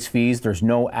no rights fees. There's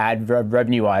no ad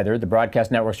revenue either. The broadcast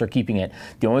networks are keeping it.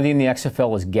 The only thing the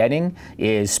XFL is getting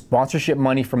is sponsorship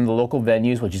money from the local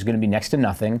venues, which is going to be next to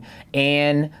nothing,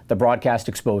 and the broadcast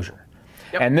exposure.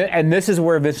 Yep. And this is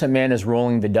where Vince McMahon is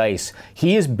rolling the dice.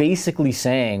 He is basically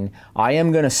saying, I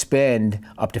am going to spend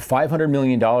up to $500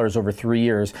 million over 3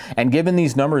 years. And given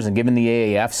these numbers and given the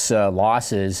AAF's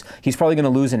losses, he's probably going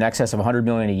to lose in excess of $100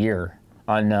 million a year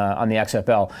on the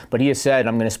XFL. But he has said,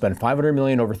 I'm going to spend $500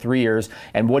 million over 3 years.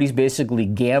 And what he's basically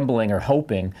gambling or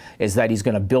hoping is that he's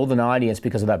going to build an audience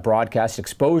because of that broadcast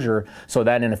exposure so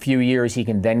that in a few years he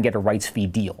can then get a rights fee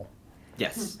deal.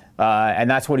 Yes. And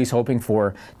that's what he's hoping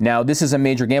for. Now, this is a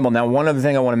major gamble. Now, one other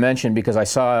thing I want to mention, because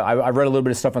I read a little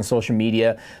bit of stuff on social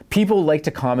media. People like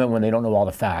to comment when they don't know all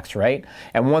the facts, right?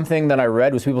 And one thing that I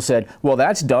read was people said, well,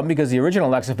 that's dumb because the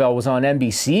original XFL was on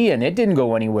NBC and it didn't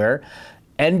go anywhere.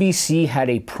 NBC had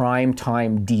a prime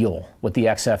time deal with the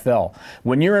XFL.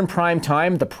 When you're in prime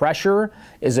time, the pressure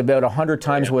is about 100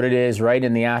 times what it is right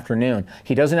in the afternoon.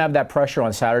 He doesn't have that pressure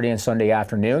on Saturday and Sunday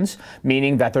afternoons,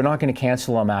 meaning that they're not going to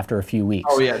cancel him after a few weeks.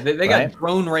 Oh yeah, they got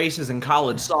drone races and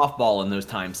college softball in those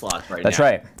time slots right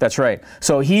now. That's right.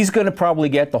 So he's going to probably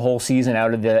get the whole season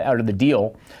out of the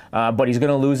deal, but he's going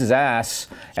to lose his ass.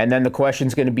 And then the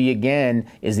question's going to be again: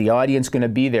 is the audience going to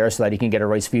be there so that he can get a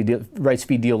rights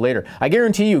fee deal later? I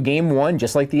guarantee you, Game 1,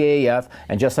 just like the AAF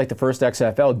and just like the first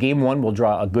XFL, Game 1 will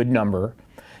draw a good number.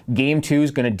 Game 2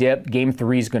 is going to dip. Game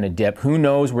 3 is going to dip. Who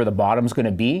knows where the bottom's going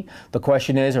to be? The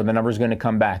question is, are the numbers going to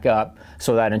come back up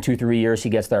so that in 2-3 years he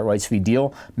gets that rights fee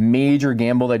deal? Major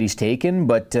gamble that he's taken,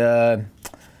 but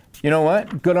you know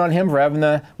what? Good on him for having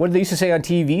the, what did they used to say on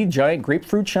TV? Giant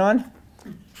grapefruit, Sean?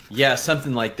 Yeah,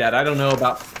 something like that. I don't know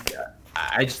about.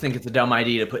 I just think it's a dumb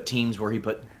idea to put teams where he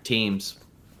put teams.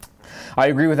 I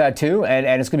agree with that too, and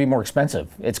it's going to be more expensive.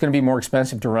 It's going to be more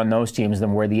expensive to run those teams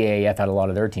than where the AAF had a lot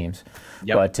of their teams.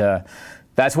 Yep. But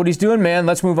that's what he's doing, man.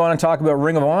 Let's move on and talk about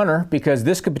Ring of Honor, because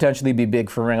this could potentially be big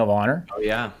for Ring of Honor. Oh,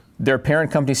 yeah. Their parent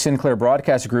company, Sinclair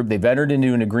Broadcast Group, they've entered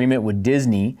into an agreement with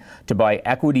Disney to buy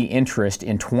equity interest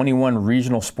in 21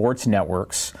 regional sports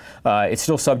networks. It's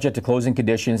still subject to closing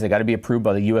conditions. They got to be approved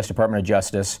by the U.S. Department of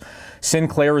Justice.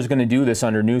 Sinclair is going to do this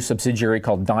under a new subsidiary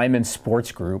called Diamond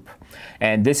Sports Group.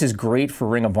 And this is great for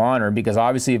Ring of Honor because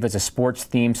obviously if it's a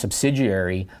sports-themed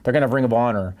subsidiary, they're going to have Ring of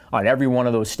Honor on every one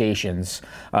of those stations,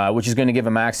 which is going to give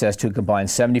them access to a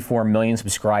combined 74 million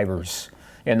subscribers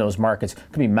in those markets.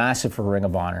 Could be massive for Ring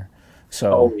of Honor.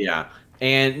 So. Oh yeah,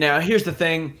 and now here's the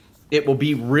thing: it would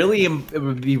be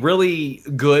really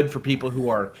good for people who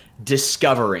are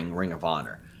discovering Ring of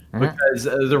Honor, because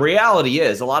the reality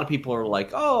is a lot of people are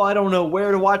like, oh, I don't know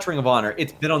where to watch Ring of Honor.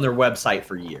 It's been on their website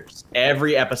for years.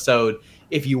 Every episode.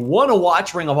 If you want to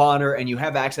watch Ring of Honor and you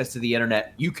have access to the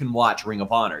internet, you can watch Ring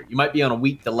of Honor. You might be on a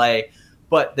week delay,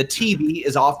 but the TV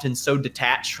is often so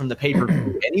detached from the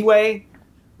pay-per-view anyway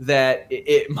that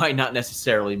it might not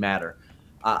necessarily matter.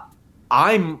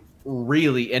 I'm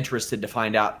really interested to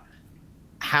find out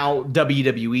how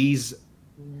WWE's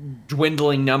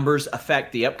dwindling numbers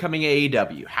affect the upcoming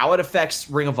AEW, how it affects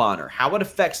Ring of Honor, how it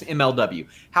affects MLW,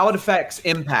 how it affects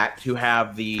Impact, who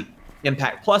have the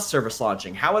Impact Plus service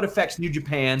launching, how it affects New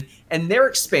Japan and their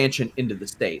expansion into the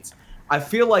States. I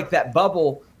feel like that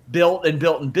bubble built and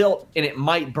built and built, and it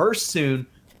might burst soon.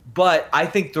 But I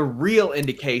think the real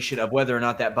indication of whether or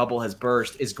not that bubble has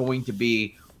burst is going to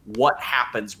be what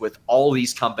happens with all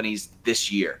these companies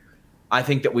this year. I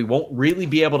think that we won't really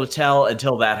be able to tell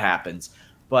until that happens.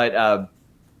 But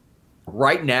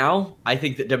right now, I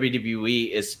think that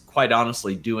WWE is quite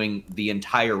honestly doing the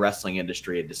entire wrestling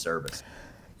industry a disservice.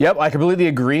 Yep, I completely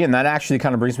agree, and that actually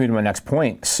kind of brings me to my next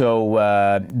point. So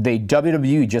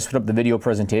WWE just put up the video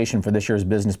presentation for this year's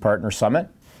Business Partner Summit.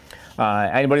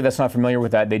 Anybody that's not familiar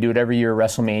with that, they do it every year,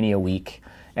 WrestleMania week.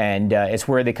 And it's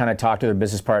where they kind of talk to their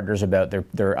business partners about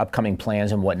their upcoming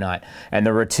plans and whatnot. And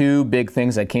there were two big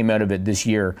things that came out of it this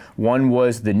year. One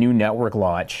was the new network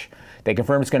launch. They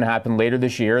confirmed it's going to happen later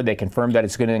this year. They confirmed that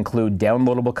it's going to include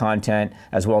downloadable content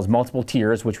as well as multiple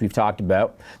tiers, which we've talked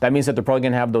about. That means that they're probably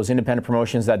going to have those independent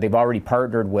promotions that they've already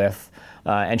partnered with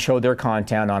and show their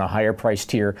content on a higher price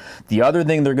tier. The other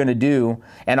thing they're going to do,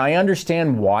 and I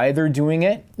understand why they're doing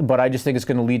it, but I just think it's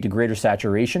going to lead to greater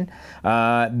saturation.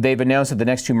 They've announced that the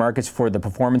next two markets for the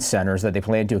performance centers that they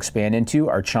plan to expand into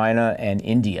are China and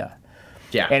India.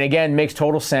 Yeah. And again, makes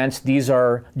total sense. These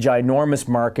are ginormous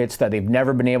markets that they've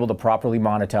never been able to properly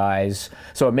monetize.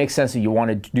 So it makes sense that you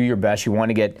want to do your best. You want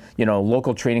to get,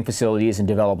 local training facilities and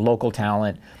develop local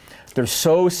talent. They're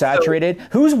so saturated.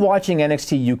 Who's watching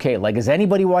NXT UK? Like, is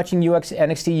anybody watching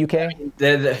NXT UK?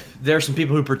 There are some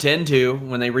people who pretend to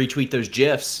when they retweet those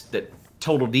GIFs that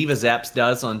Total Diva Zaps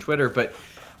does on Twitter. But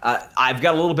I've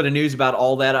got a little bit of news about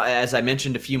all that. As I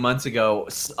mentioned a few months ago,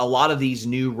 a lot of these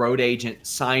new road agent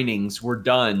signings were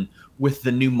done with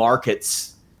the new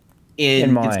markets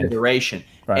in consideration.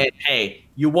 Right. And hey,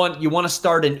 you want to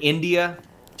start in India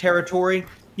territory?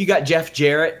 You got Jeff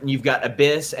Jarrett, and you've got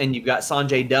Abyss, and you've got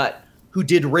Sanjay Dutt, who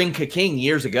did Ring Ka King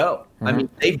years ago. Mm-hmm. I mean,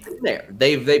 they've been there.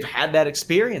 They've had that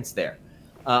experience there.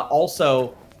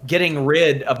 Also, getting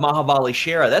rid of Mahabali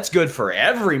Shera, that's good for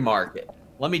every market.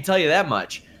 Let me tell you that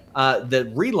much. The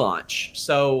relaunch.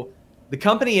 So the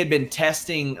company had been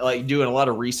testing, like doing a lot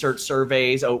of research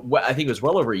surveys. I think it was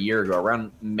well over a year ago,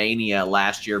 around Mania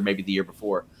last year, maybe the year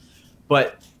before.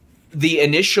 But the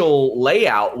initial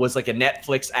layout was like a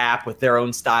Netflix app with their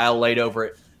own style laid over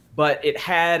it. But it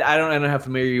had, I don't know how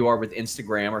familiar you are with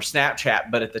Instagram or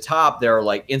Snapchat, but at the top there are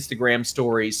like Instagram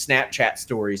stories, Snapchat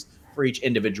stories for each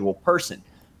individual person.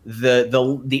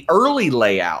 The early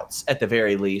layouts, at the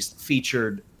very least,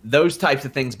 featured those types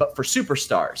of things, but for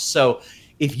superstars. So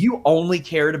if you only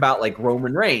cared about like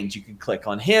Roman Reigns, you could click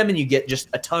on him and you get just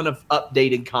a ton of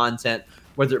updated content,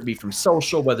 whether it be from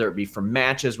social, whether it be from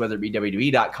matches, whether it be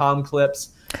WWE.com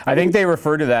clips. I think they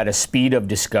refer to that as speed of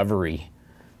discovery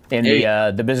in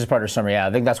the business partner summary. Yeah,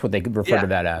 I think that's what they refer to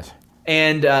that as.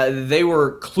 And they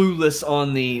were clueless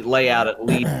on the layout, at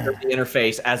least, of the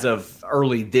interface as of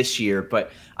early this year.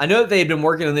 But I know that they had been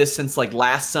working on this since like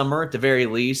last summer at the very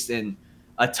least, and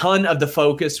a ton of the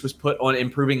focus was put on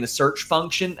improving the search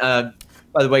function. By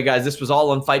the way, guys, this was all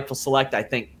on Fightful Select, I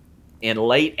think, in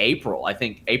late April. I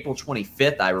think April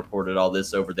 25th I reported all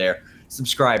this over there.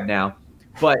 Subscribe now.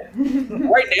 But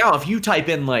right now, if you type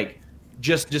in, like,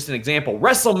 just an example,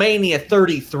 WrestleMania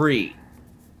 33,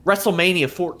 WrestleMania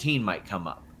 14 might come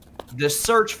up. The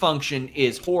search function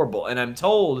is horrible, and I'm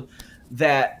told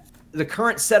that the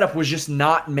current setup was just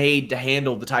not made to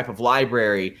handle the type of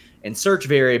library and search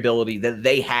variability that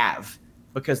they have,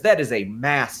 because that is a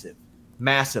massive,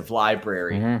 massive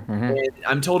library. Mm-hmm, mm-hmm. And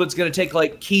I'm told it's going to take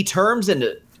like key terms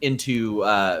into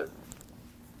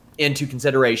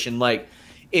consideration. Like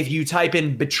if you type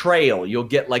in betrayal, you'll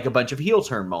get like a bunch of heel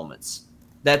turn moments.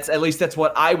 That's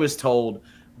what I was told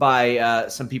by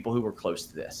some people who were close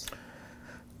to this.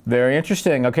 Very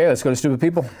interesting. Okay, let's go to Stupid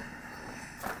People.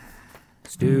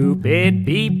 Stupid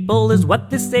people is what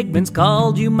this segment's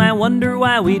called. You might wonder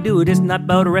why we do it. It's not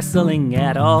about wrestling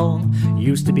at all.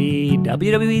 Used to be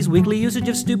WWE's weekly usage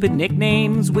of stupid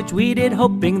nicknames, which we did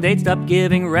hoping they'd stop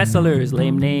giving wrestlers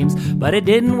lame names. But it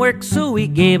didn't work, so we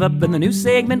gave up. In the new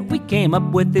segment, we came up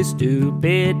with this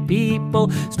stupid people.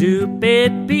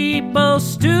 Stupid people,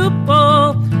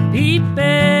 stupid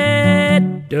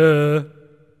people. Duh.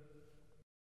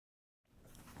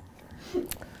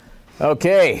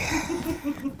 Okay.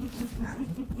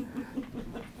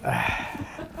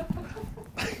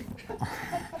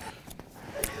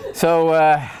 So,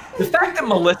 the fact that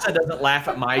Melissa doesn't laugh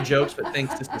at my jokes but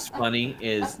thinks this is funny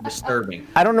is disturbing.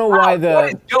 I don't know why what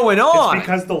is going on? It's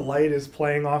because the light is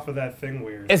playing off of that thing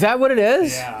weird. Is that what it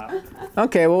is? Yeah.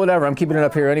 Okay, well, whatever. I'm keeping it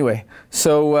up here anyway.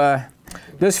 So,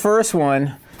 this first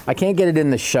one, I can't get it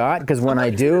in the shot because when I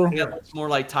do... It looks more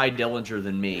like Ty Dillinger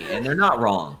than me, and they're not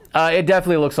wrong. It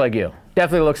definitely looks like you.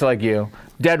 Definitely looks like you.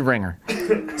 Dead ringer.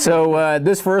 So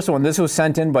this first one, this was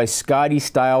sent in by Scotty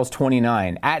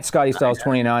Styles29, at Scotty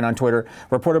Styles29 on Twitter,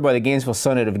 reported by the Gainesville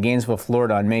Sun-It of Gainesville,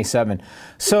 Florida on May 7.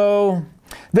 So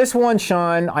this one,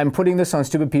 Sean, I'm putting this on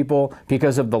Stupid People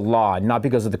because of the law, not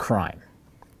because of the crime.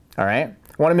 All right?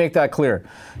 I want to make that clear.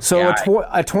 So a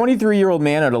 23-year-old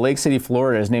man out of Lake City,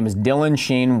 Florida, his name is Dylan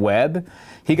Shane Webb.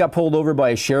 He got pulled over by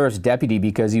a sheriff's deputy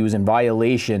because he was in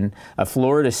violation of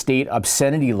Florida state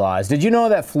obscenity laws. Did you know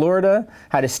that Florida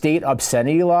had a state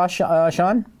obscenity law,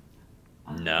 Sean?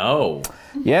 No.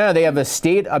 Yeah, they have a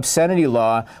state obscenity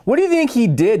law. What do you think he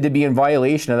did to be in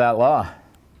violation of that law?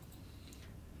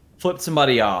 Flip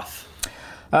somebody off.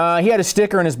 He had a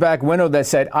sticker in his back window that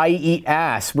said, "I eat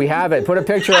ass." We have it. Put a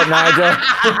picture up, Nigel.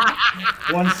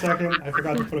 1 second. I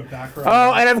forgot to put a background.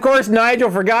 Oh, and of course,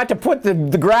 Nigel forgot to put the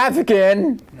graphic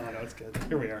in. No, it's good.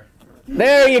 Here we are.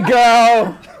 There you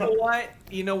go.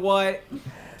 You know what?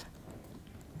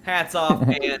 Hats off,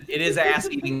 man. It is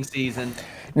ass-eating season.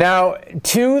 Now,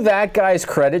 to that guy's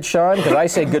credit, Sean, because I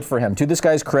say good for him, to this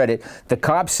guy's credit, the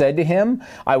cop said to him,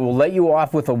 "I will let you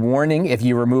off with a warning if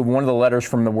you remove one of the letters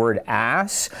from the word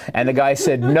ass." And the guy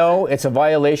said, "No, it's a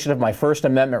violation of my First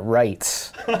Amendment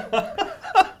rights."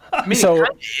 I mean, So- it kind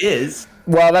of is.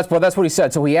 Well, that's what he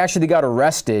said. So he actually got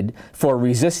arrested for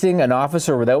resisting an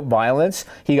officer without violence.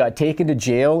 He got taken to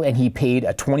jail, and he paid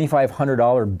a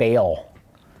 $2,500 bail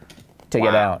to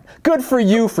get out. Good for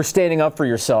you for standing up for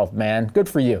yourself, man. Good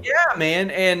for you. Yeah, man.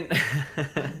 And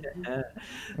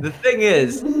the thing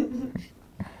is,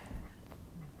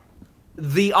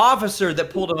 the officer that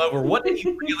pulled him over, what did he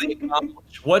really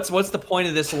accomplish? What's the point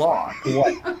of this law?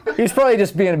 What? He's probably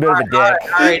just being a bit of a dick. All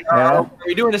right. you know? Are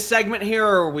we doing a segment here,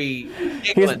 or are we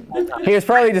giggling? He was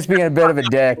probably just being a bit of a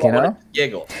dick, you know?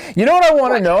 Giggle. You know what I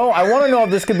want to know? I want to know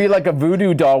if this could be like a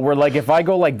voodoo doll where, like, if I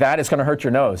go like that, it's going to hurt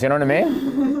your nose. You know what I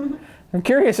mean? I'm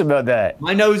curious about that.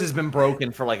 My nose has been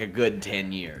broken for like a good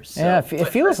 10 years. So. Yeah, it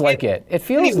feels like it. It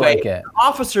feels like it. The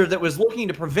officer that was looking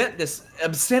to prevent this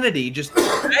obscenity just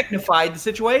magnified the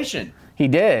situation. He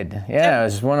did. Yeah, it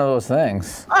was one of those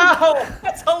things. Oh,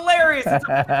 that's hilarious. It's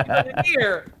a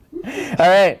here. All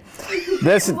right.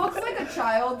 This It looks like a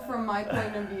child from my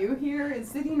point of view here is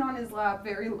sitting on his lap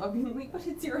very lovingly, but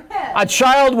it's your head. a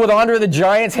child with Andre the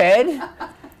Giant's head?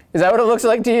 Is that what it looks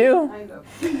like to you? Kind of.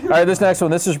 All right, this next one.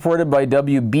 This is reported by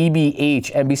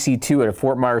WBBH NBC2 at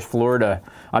Fort Myers, Florida.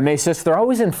 On May 6th, they're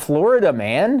always in Florida,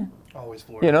 man. Always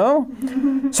Florida. You know?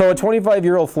 So a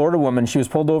 25-year-old Florida woman, she was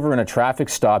pulled over in a traffic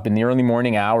stop in the early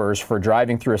morning hours for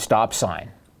driving through a stop sign.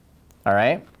 All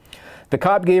right? The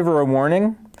cop gave her a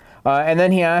warning, and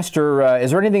then he asked her,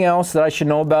 is there anything else that I should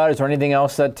know about? Is there anything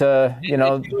else that, you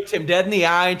know? She looked him dead in the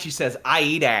eye and she says, "I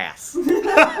eat ass."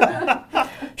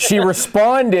 She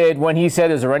responded when he said,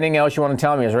 is there anything else you want to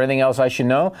tell me? Is there anything else I should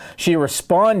know? She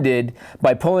responded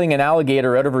by pulling an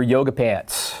alligator out of her yoga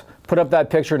pants. Put up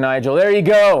that picture, Nigel. There you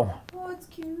go. Oh, it's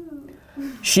cute.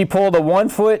 She pulled a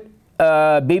 1-foot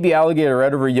baby alligator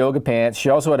out of her yoga pants. She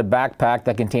also had a backpack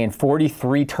that contained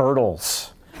 43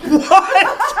 turtles.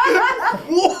 What?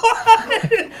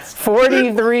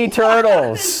 43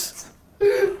 turtles.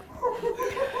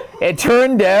 It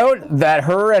turned out that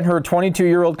her and her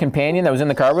 22-year-old companion that was in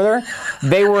the car with her,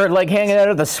 they were like hanging out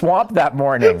of the swamp that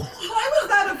morning. Why was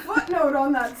that a footnote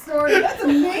on that story? That's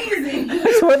amazing.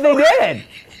 That's what they did.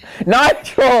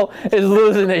 Nigel is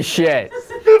losing his shit.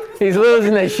 He's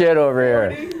losing his shit over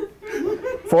here.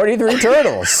 43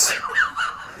 turtles.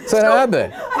 That's what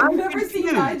happened. I've never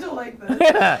seen Nigel like this.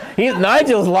 Yeah,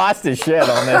 Nigel's lost his shit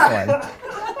on this one.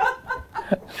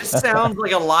 This sounds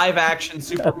like a live-action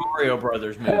Super Mario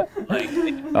Brothers movie. Like,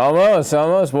 Almost.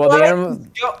 Well, the animal.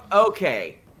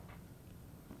 Okay.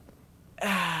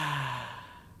 I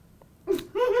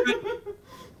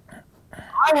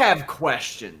have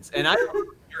questions, and I don't know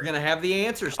if you're going to have the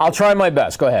answers. I'll try my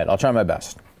best. Go ahead. I'll try my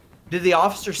best. Did the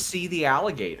officer see the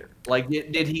alligator? Like,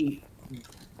 did he?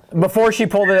 Before she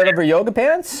pulled it out of her yoga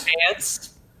pants?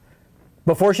 Pants?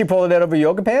 Before she pulled it out of her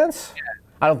yoga pants? Yeah.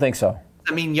 I don't think so.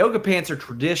 I mean, yoga pants are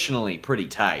traditionally pretty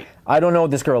tight. I don't know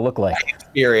what this girl looked like.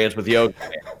 Experience with yoga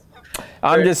pants.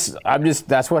 I'm just,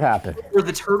 that's what happened. Were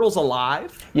the turtles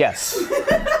alive? Yes.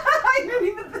 I didn't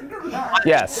even think of that.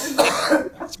 Yes.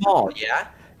 Small,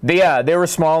 yeah? They were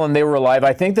small and they were alive.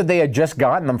 I think that they had just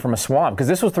gotten them from a swamp because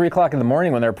this was 3 o'clock in the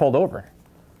morning when they were pulled over.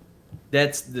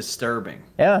 That's disturbing.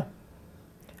 Yeah.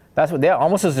 That's what,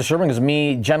 almost as disturbing as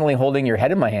me gently holding your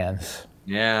head in my hands.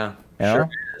 Yeah, You know? sure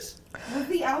is. Was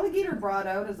the alligator brought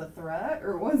out as a threat,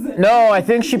 or was it? No, I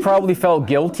think she probably felt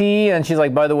guilty, and she's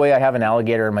like, by the way, I have an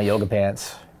alligator in my yoga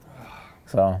pants.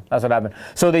 So that's what happened.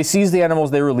 So they seized the animals,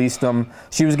 they released them.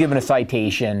 She was given a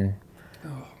citation.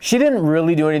 She didn't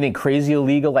really do anything crazy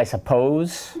illegal, I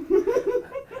suppose.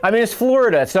 I mean, it's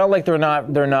Florida. It's not like they're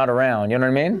not around. You know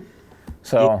what I mean?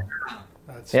 So,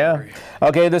 yeah.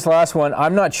 Okay, this last one.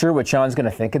 I'm not sure what Sean's going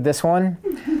to think of this one.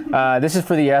 This is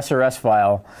for the SRS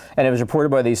file, and it was reported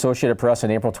by the Associated Press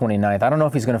on April 29th. I don't know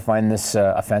if he's going to find this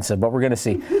offensive, but we're going to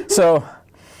see. So,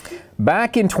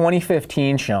 back in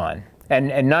 2015, Sean,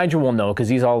 and Nigel will know because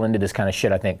he's all into this kind of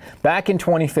shit, I think. Back in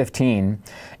 2015,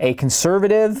 a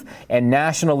conservative and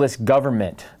nationalist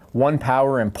government won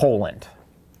power in Poland.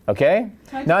 Okay?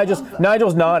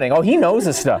 Nigel's nodding. Oh, he knows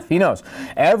this stuff. He knows.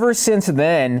 Ever since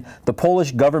then, the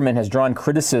Polish government has drawn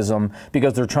criticism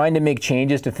because they're trying to make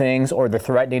changes to things, or they're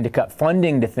threatening to cut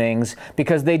funding to things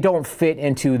because they don't fit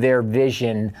into their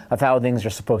vision of how things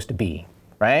are supposed to be,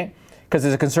 right? Because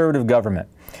it's a conservative government.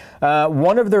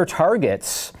 One of their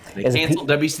targets is canceled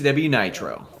WCW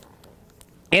Nitro.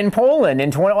 In Poland,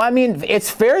 I mean, it's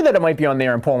fair that it might be on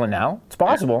there in Poland now. It's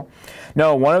possible.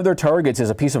 No, one of their targets is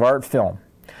a piece of art film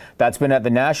that's been at the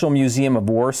National Museum of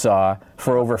Warsaw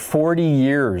for over 40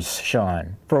 years,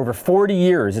 Sean. For over 40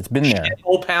 years, it's been there.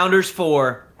 Old Pounders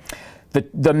 4.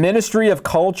 The Ministry of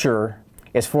Culture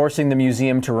is forcing the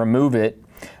museum to remove it.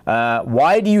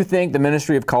 Why do you think the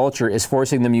Ministry of Culture is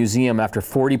forcing the museum after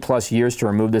 40 plus years to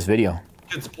remove this video?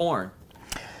 It's porn.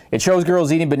 It shows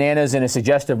girls eating bananas in a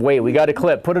suggestive way. We got a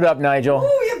clip. Put it up, Nigel.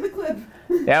 Oh, we have the clip.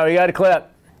 Yeah, we got a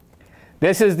clip.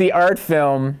 This is the art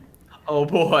film. Oh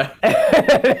boy.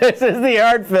 This is the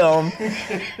art film.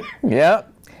 Yep.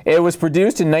 It was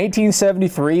produced in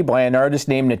 1973 by an artist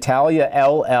named Natalia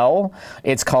L.L.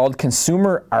 It's called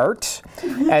Consumer Art,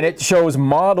 and it shows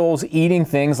models eating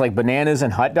things like bananas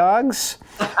and hot dogs.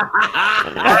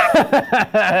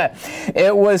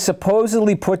 It was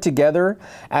supposedly put together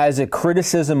as a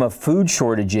criticism of food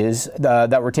shortages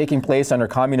that were taking place under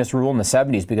communist rule in the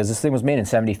 70s, because this thing was made in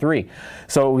 73.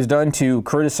 So it was done to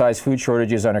criticize food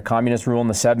shortages under communist rule in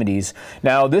the 70s.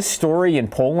 Now, this story in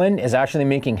Poland is actually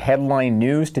making headline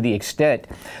news to the extent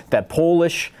that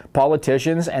Polish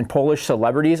politicians and Polish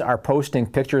celebrities are posting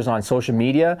pictures on social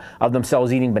media of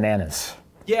themselves eating bananas.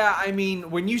 Yeah, I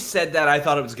mean, when you said that, I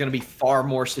thought it was going to be far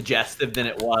more suggestive than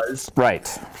it was. Right,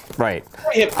 right.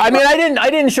 I mean, I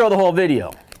didn't show the whole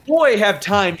video. Boy, have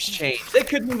times changed. They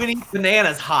couldn't even eat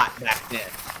bananas hot back then.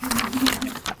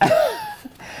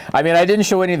 I mean, I didn't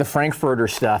show any of the Frankfurter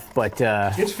stuff, but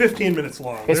It's 15 minutes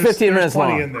long. It's 15 minutes long.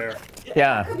 Plenty in there.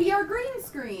 Yeah. It could be our green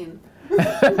screen.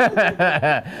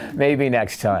 Maybe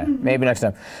next time. Maybe next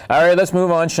time. All right, let's move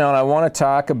on, Sean. I want to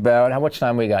talk about how much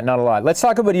time we got. Not a lot. Let's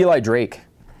talk about Eli Drake.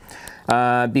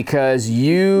 Because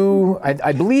I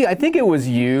think it was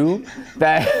you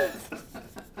that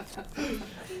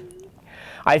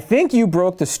I think you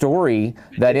broke the story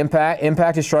that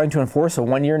Impact is trying to enforce a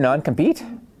 1-year non-compete.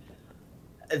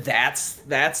 That's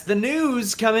the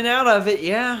news coming out of it,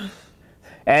 yeah.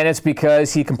 And it's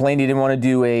because he complained he didn't want to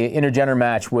do a intergender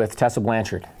match with Tessa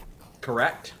Blanchard.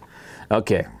 Correct.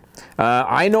 Okay.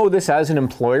 I know this as an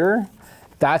employer.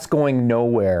 That's going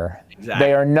nowhere. Exactly.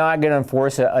 They are not going to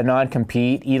enforce a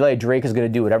non-compete. Eli Drake is going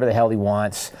to do whatever the hell he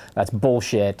wants. That's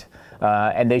bullshit.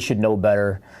 And they should know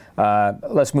better.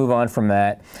 Let's move on from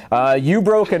that. You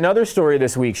broke another story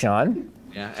this week, Sean.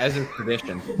 Yeah, as is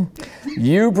tradition.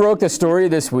 You broke the story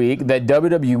this week that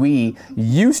WWE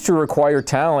used to require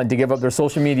talent to give up their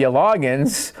social media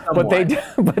logins, but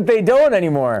they don't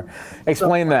anymore.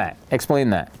 Explain that. Explain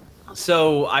that.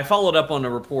 So I followed up on a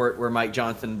report where Mike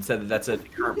Johnson said that that's a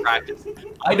current practice.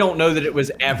 I don't know that it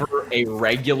was ever a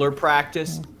regular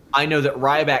practice. I know that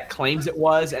Ryback claims it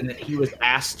was, and that he was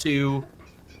asked to,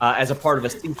 as a part of a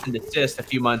cease and desist a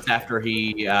few months after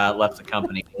he left the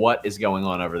company. What is going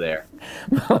on over there?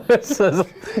 Melissa's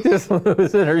just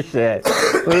losing her shit.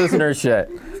 Losing her shit.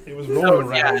 It was rolling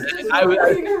around.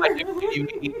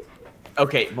 Yeah,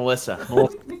 okay, Melissa.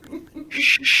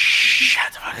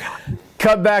 Shut the fuck up.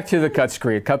 Cut back to the cut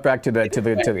screen. Cut back to the yeah,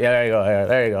 there you go.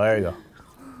 There you go. There you go.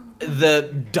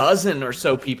 The dozen or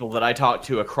so people that I talked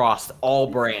to across all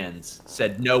brands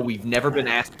said, no, we've never been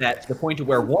asked that, to the point to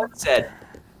where one said,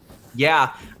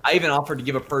 yeah, I even offered to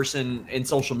give a person in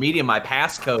social media my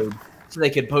passcode so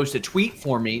they could post a tweet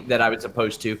for me that I was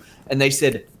supposed to. And they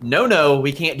said, no,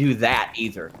 we can't do that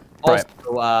either. Also,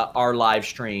 Right. Our live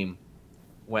stream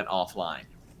went offline.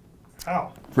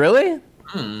 How? Really?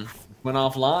 Went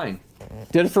offline.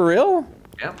 Did it for real?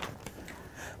 Yep.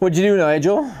 What'd you do,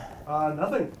 Nigel?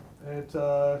 Nothing. It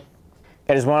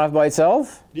just went off by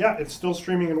itself? yeah, it's still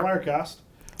streaming in Wirecast.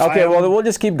 Okay, well, we'll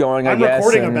just keep going, I I'm guess.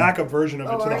 recording a backup version of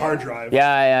it to the hard drive.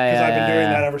 Yeah. Because I've been doing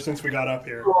yeah. that ever since we got up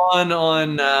here.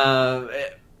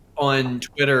 On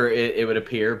Twitter, it would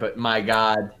appear, but my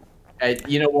God,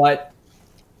 you know what?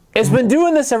 It's been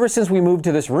doing this ever since we moved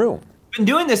to this room. Been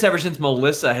doing this ever since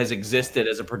Melissa has existed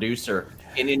as a producer.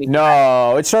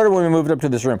 No, it started when we moved up to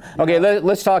this room. Okay,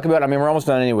 let's talk about, I mean, we're almost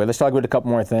done anyway. Let's talk about a couple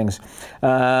more things.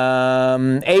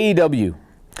 AEW.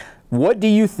 What do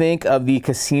you think of the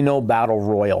Casino Battle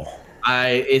Royal?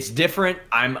 It's different.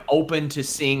 I'm open to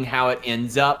seeing how it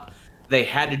ends up. they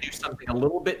had to do something a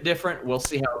little bit different. We'll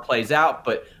see how it plays out,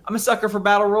 but I'm a sucker for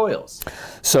battle royals.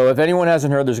 So if anyone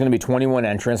hasn't heard, there's going to be 21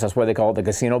 entrants. That's why they call it the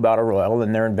Casino Battle Royal,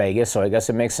 and they're in Vegas, so I guess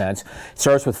it makes sense. It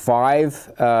starts with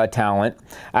 5 talent.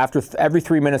 After every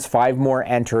 3 minutes, 5 more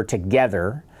enter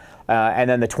together. And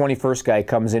then the 21st guy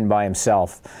comes in by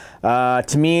himself.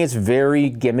 To me, it's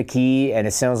very gimmicky, and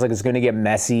it sounds like it's going to get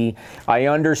messy. I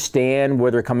understand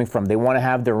where they're coming from. They want to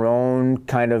have their own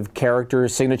kind of character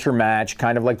signature match,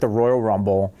 kind of like the Royal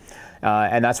Rumble,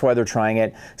 and that's why they're trying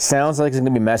it. Sounds like it's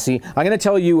going to be messy. I'm going to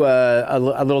tell you a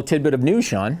little tidbit of news,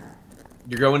 Sean.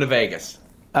 You're going to Vegas.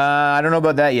 I don't know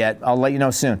about that yet. I'll let you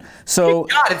know soon. So,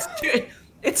 God,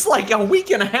 it's like a week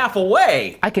and a half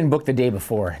away. I can book the day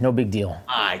before. No big deal.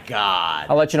 My God.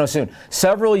 I'll let you know soon.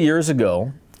 Several years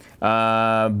ago,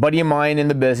 buddy of mine in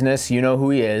the business, you know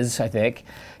who he is, I think,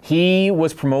 he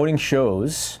was promoting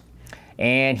shows,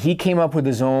 and he came up with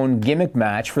his own gimmick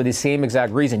match for the same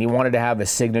exact reason. He wanted to have a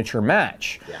signature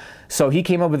match. Yeah. So he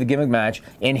came up with a gimmick match.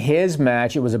 In his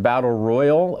match, it was a battle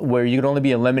royal where you could only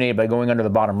be eliminated by going under the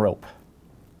bottom rope.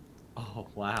 Oh,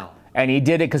 wow. And he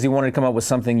did it because he wanted to come up with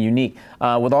something unique.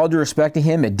 With all due respect to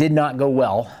him, it did not go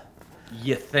well.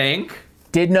 You think?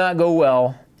 Did not go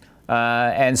well.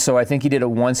 And so I think he did it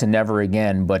once and never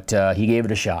again, but he gave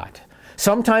it a shot.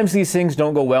 Sometimes these things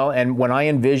don't go well, and when I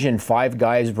envision 5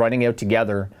 guys running out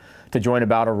together to join a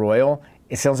battle royal,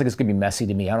 it sounds like it's going to be messy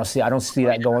to me. I don't see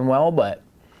that going well, but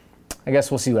I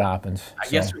guess we'll see what happens. I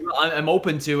guess I'm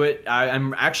open to it.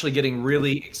 I'm actually getting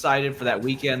really excited for that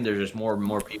weekend. There's just more and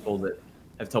more people that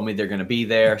have told me they're going to be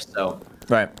there, so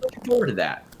right. Looking forward to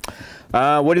that.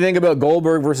 What do you think about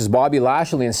Goldberg versus Bobby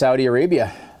Lashley in Saudi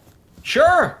Arabia?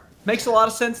 Sure. Makes a lot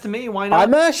of sense to me. Why not?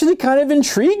 I'm actually kind of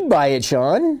intrigued by it,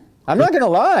 Sean. I'm not going to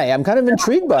lie. I'm kind of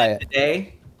intrigued by it.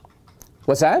 Today?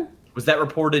 What's that? Was that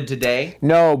reported today?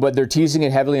 No, but they're teasing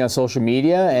it heavily on social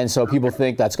media, and so people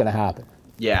think that's going to happen.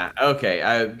 Yeah,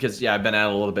 okay. Because I've been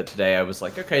out a little bit today. I was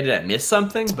like, okay, did I miss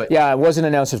something? But yeah, it wasn't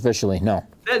announced officially, no.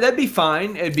 That'd be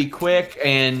fine. It'd be quick,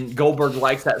 and Goldberg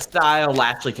likes that style.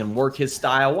 Lashley can work his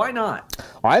style. Why not?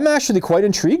 I'm actually quite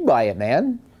intrigued by it,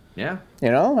 man. Yeah.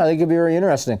 You know, I think it'd be very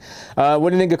interesting. What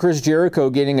do you think of Chris Jericho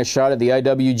getting a shot at the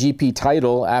IWGP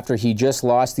title after he just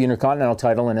lost the Intercontinental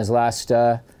title in his last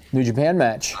New Japan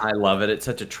match? I love it. It's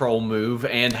such a troll move.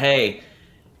 And hey,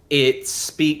 it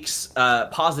speaks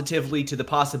positively to the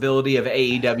possibility of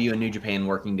AEW and New Japan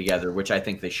working together, which I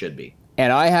think they should be.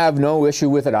 And I have no issue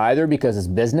with it either because it's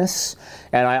business.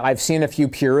 And I've seen a few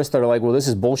purists that are like, well, this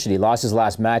is bullshit. He lost his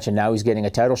last match and now he's getting a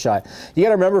title shot. You got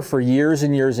to remember, for years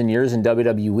and years and years in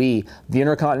WWE, the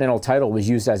Intercontinental title was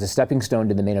used as a stepping stone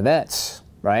to the main events,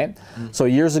 right? Mm-hmm. So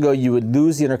years ago, you would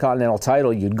lose the Intercontinental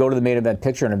title, you'd go to the main event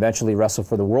picture and eventually wrestle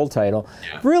for the world title.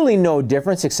 Yeah. Really no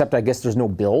difference, except I guess there's no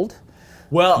build.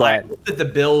 Well, I think that the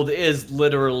build is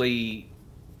literally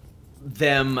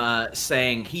them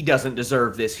saying he doesn't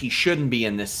deserve this. He shouldn't be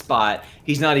in this spot.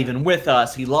 He's not even with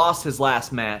us. He lost his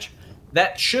last match.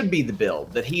 That should be the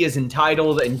build, that he is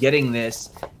entitled and getting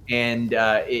this, and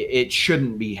it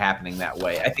shouldn't be happening that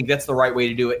way. I think that's the right way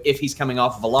to do it if he's coming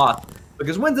off of a loss,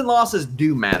 because wins and losses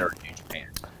do matter in New Japan.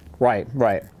 Right,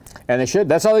 right. And they should.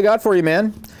 That's all they got for you,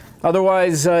 man.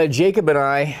 Otherwise, Jacob and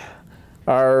I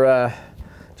are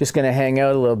just going to hang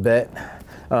out a little bit.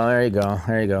 Oh, there you go.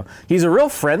 There you go. He's a real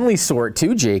friendly sort,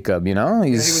 too, Jacob, you know?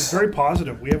 He was very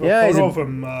positive. We have a photo of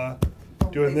him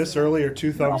doing this earlier,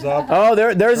 2 thumbs up. Oh,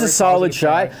 there's a solid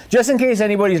shot. Guy. Just in case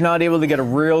anybody's not able to get a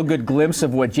real good glimpse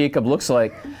of what Jacob looks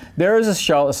like, there is a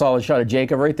solid shot of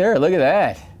Jacob right there. Look at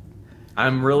that.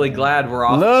 I'm really glad we're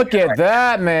off. Look at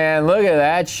that, man. Look at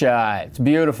that shot. It's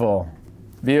beautiful.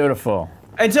 Beautiful.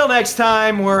 Until next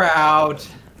time, we're out.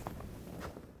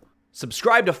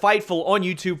 Subscribe to Fightful on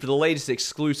YouTube for the latest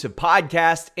exclusive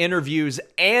podcasts, interviews,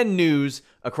 and news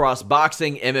across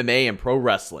boxing, MMA, and pro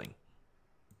wrestling.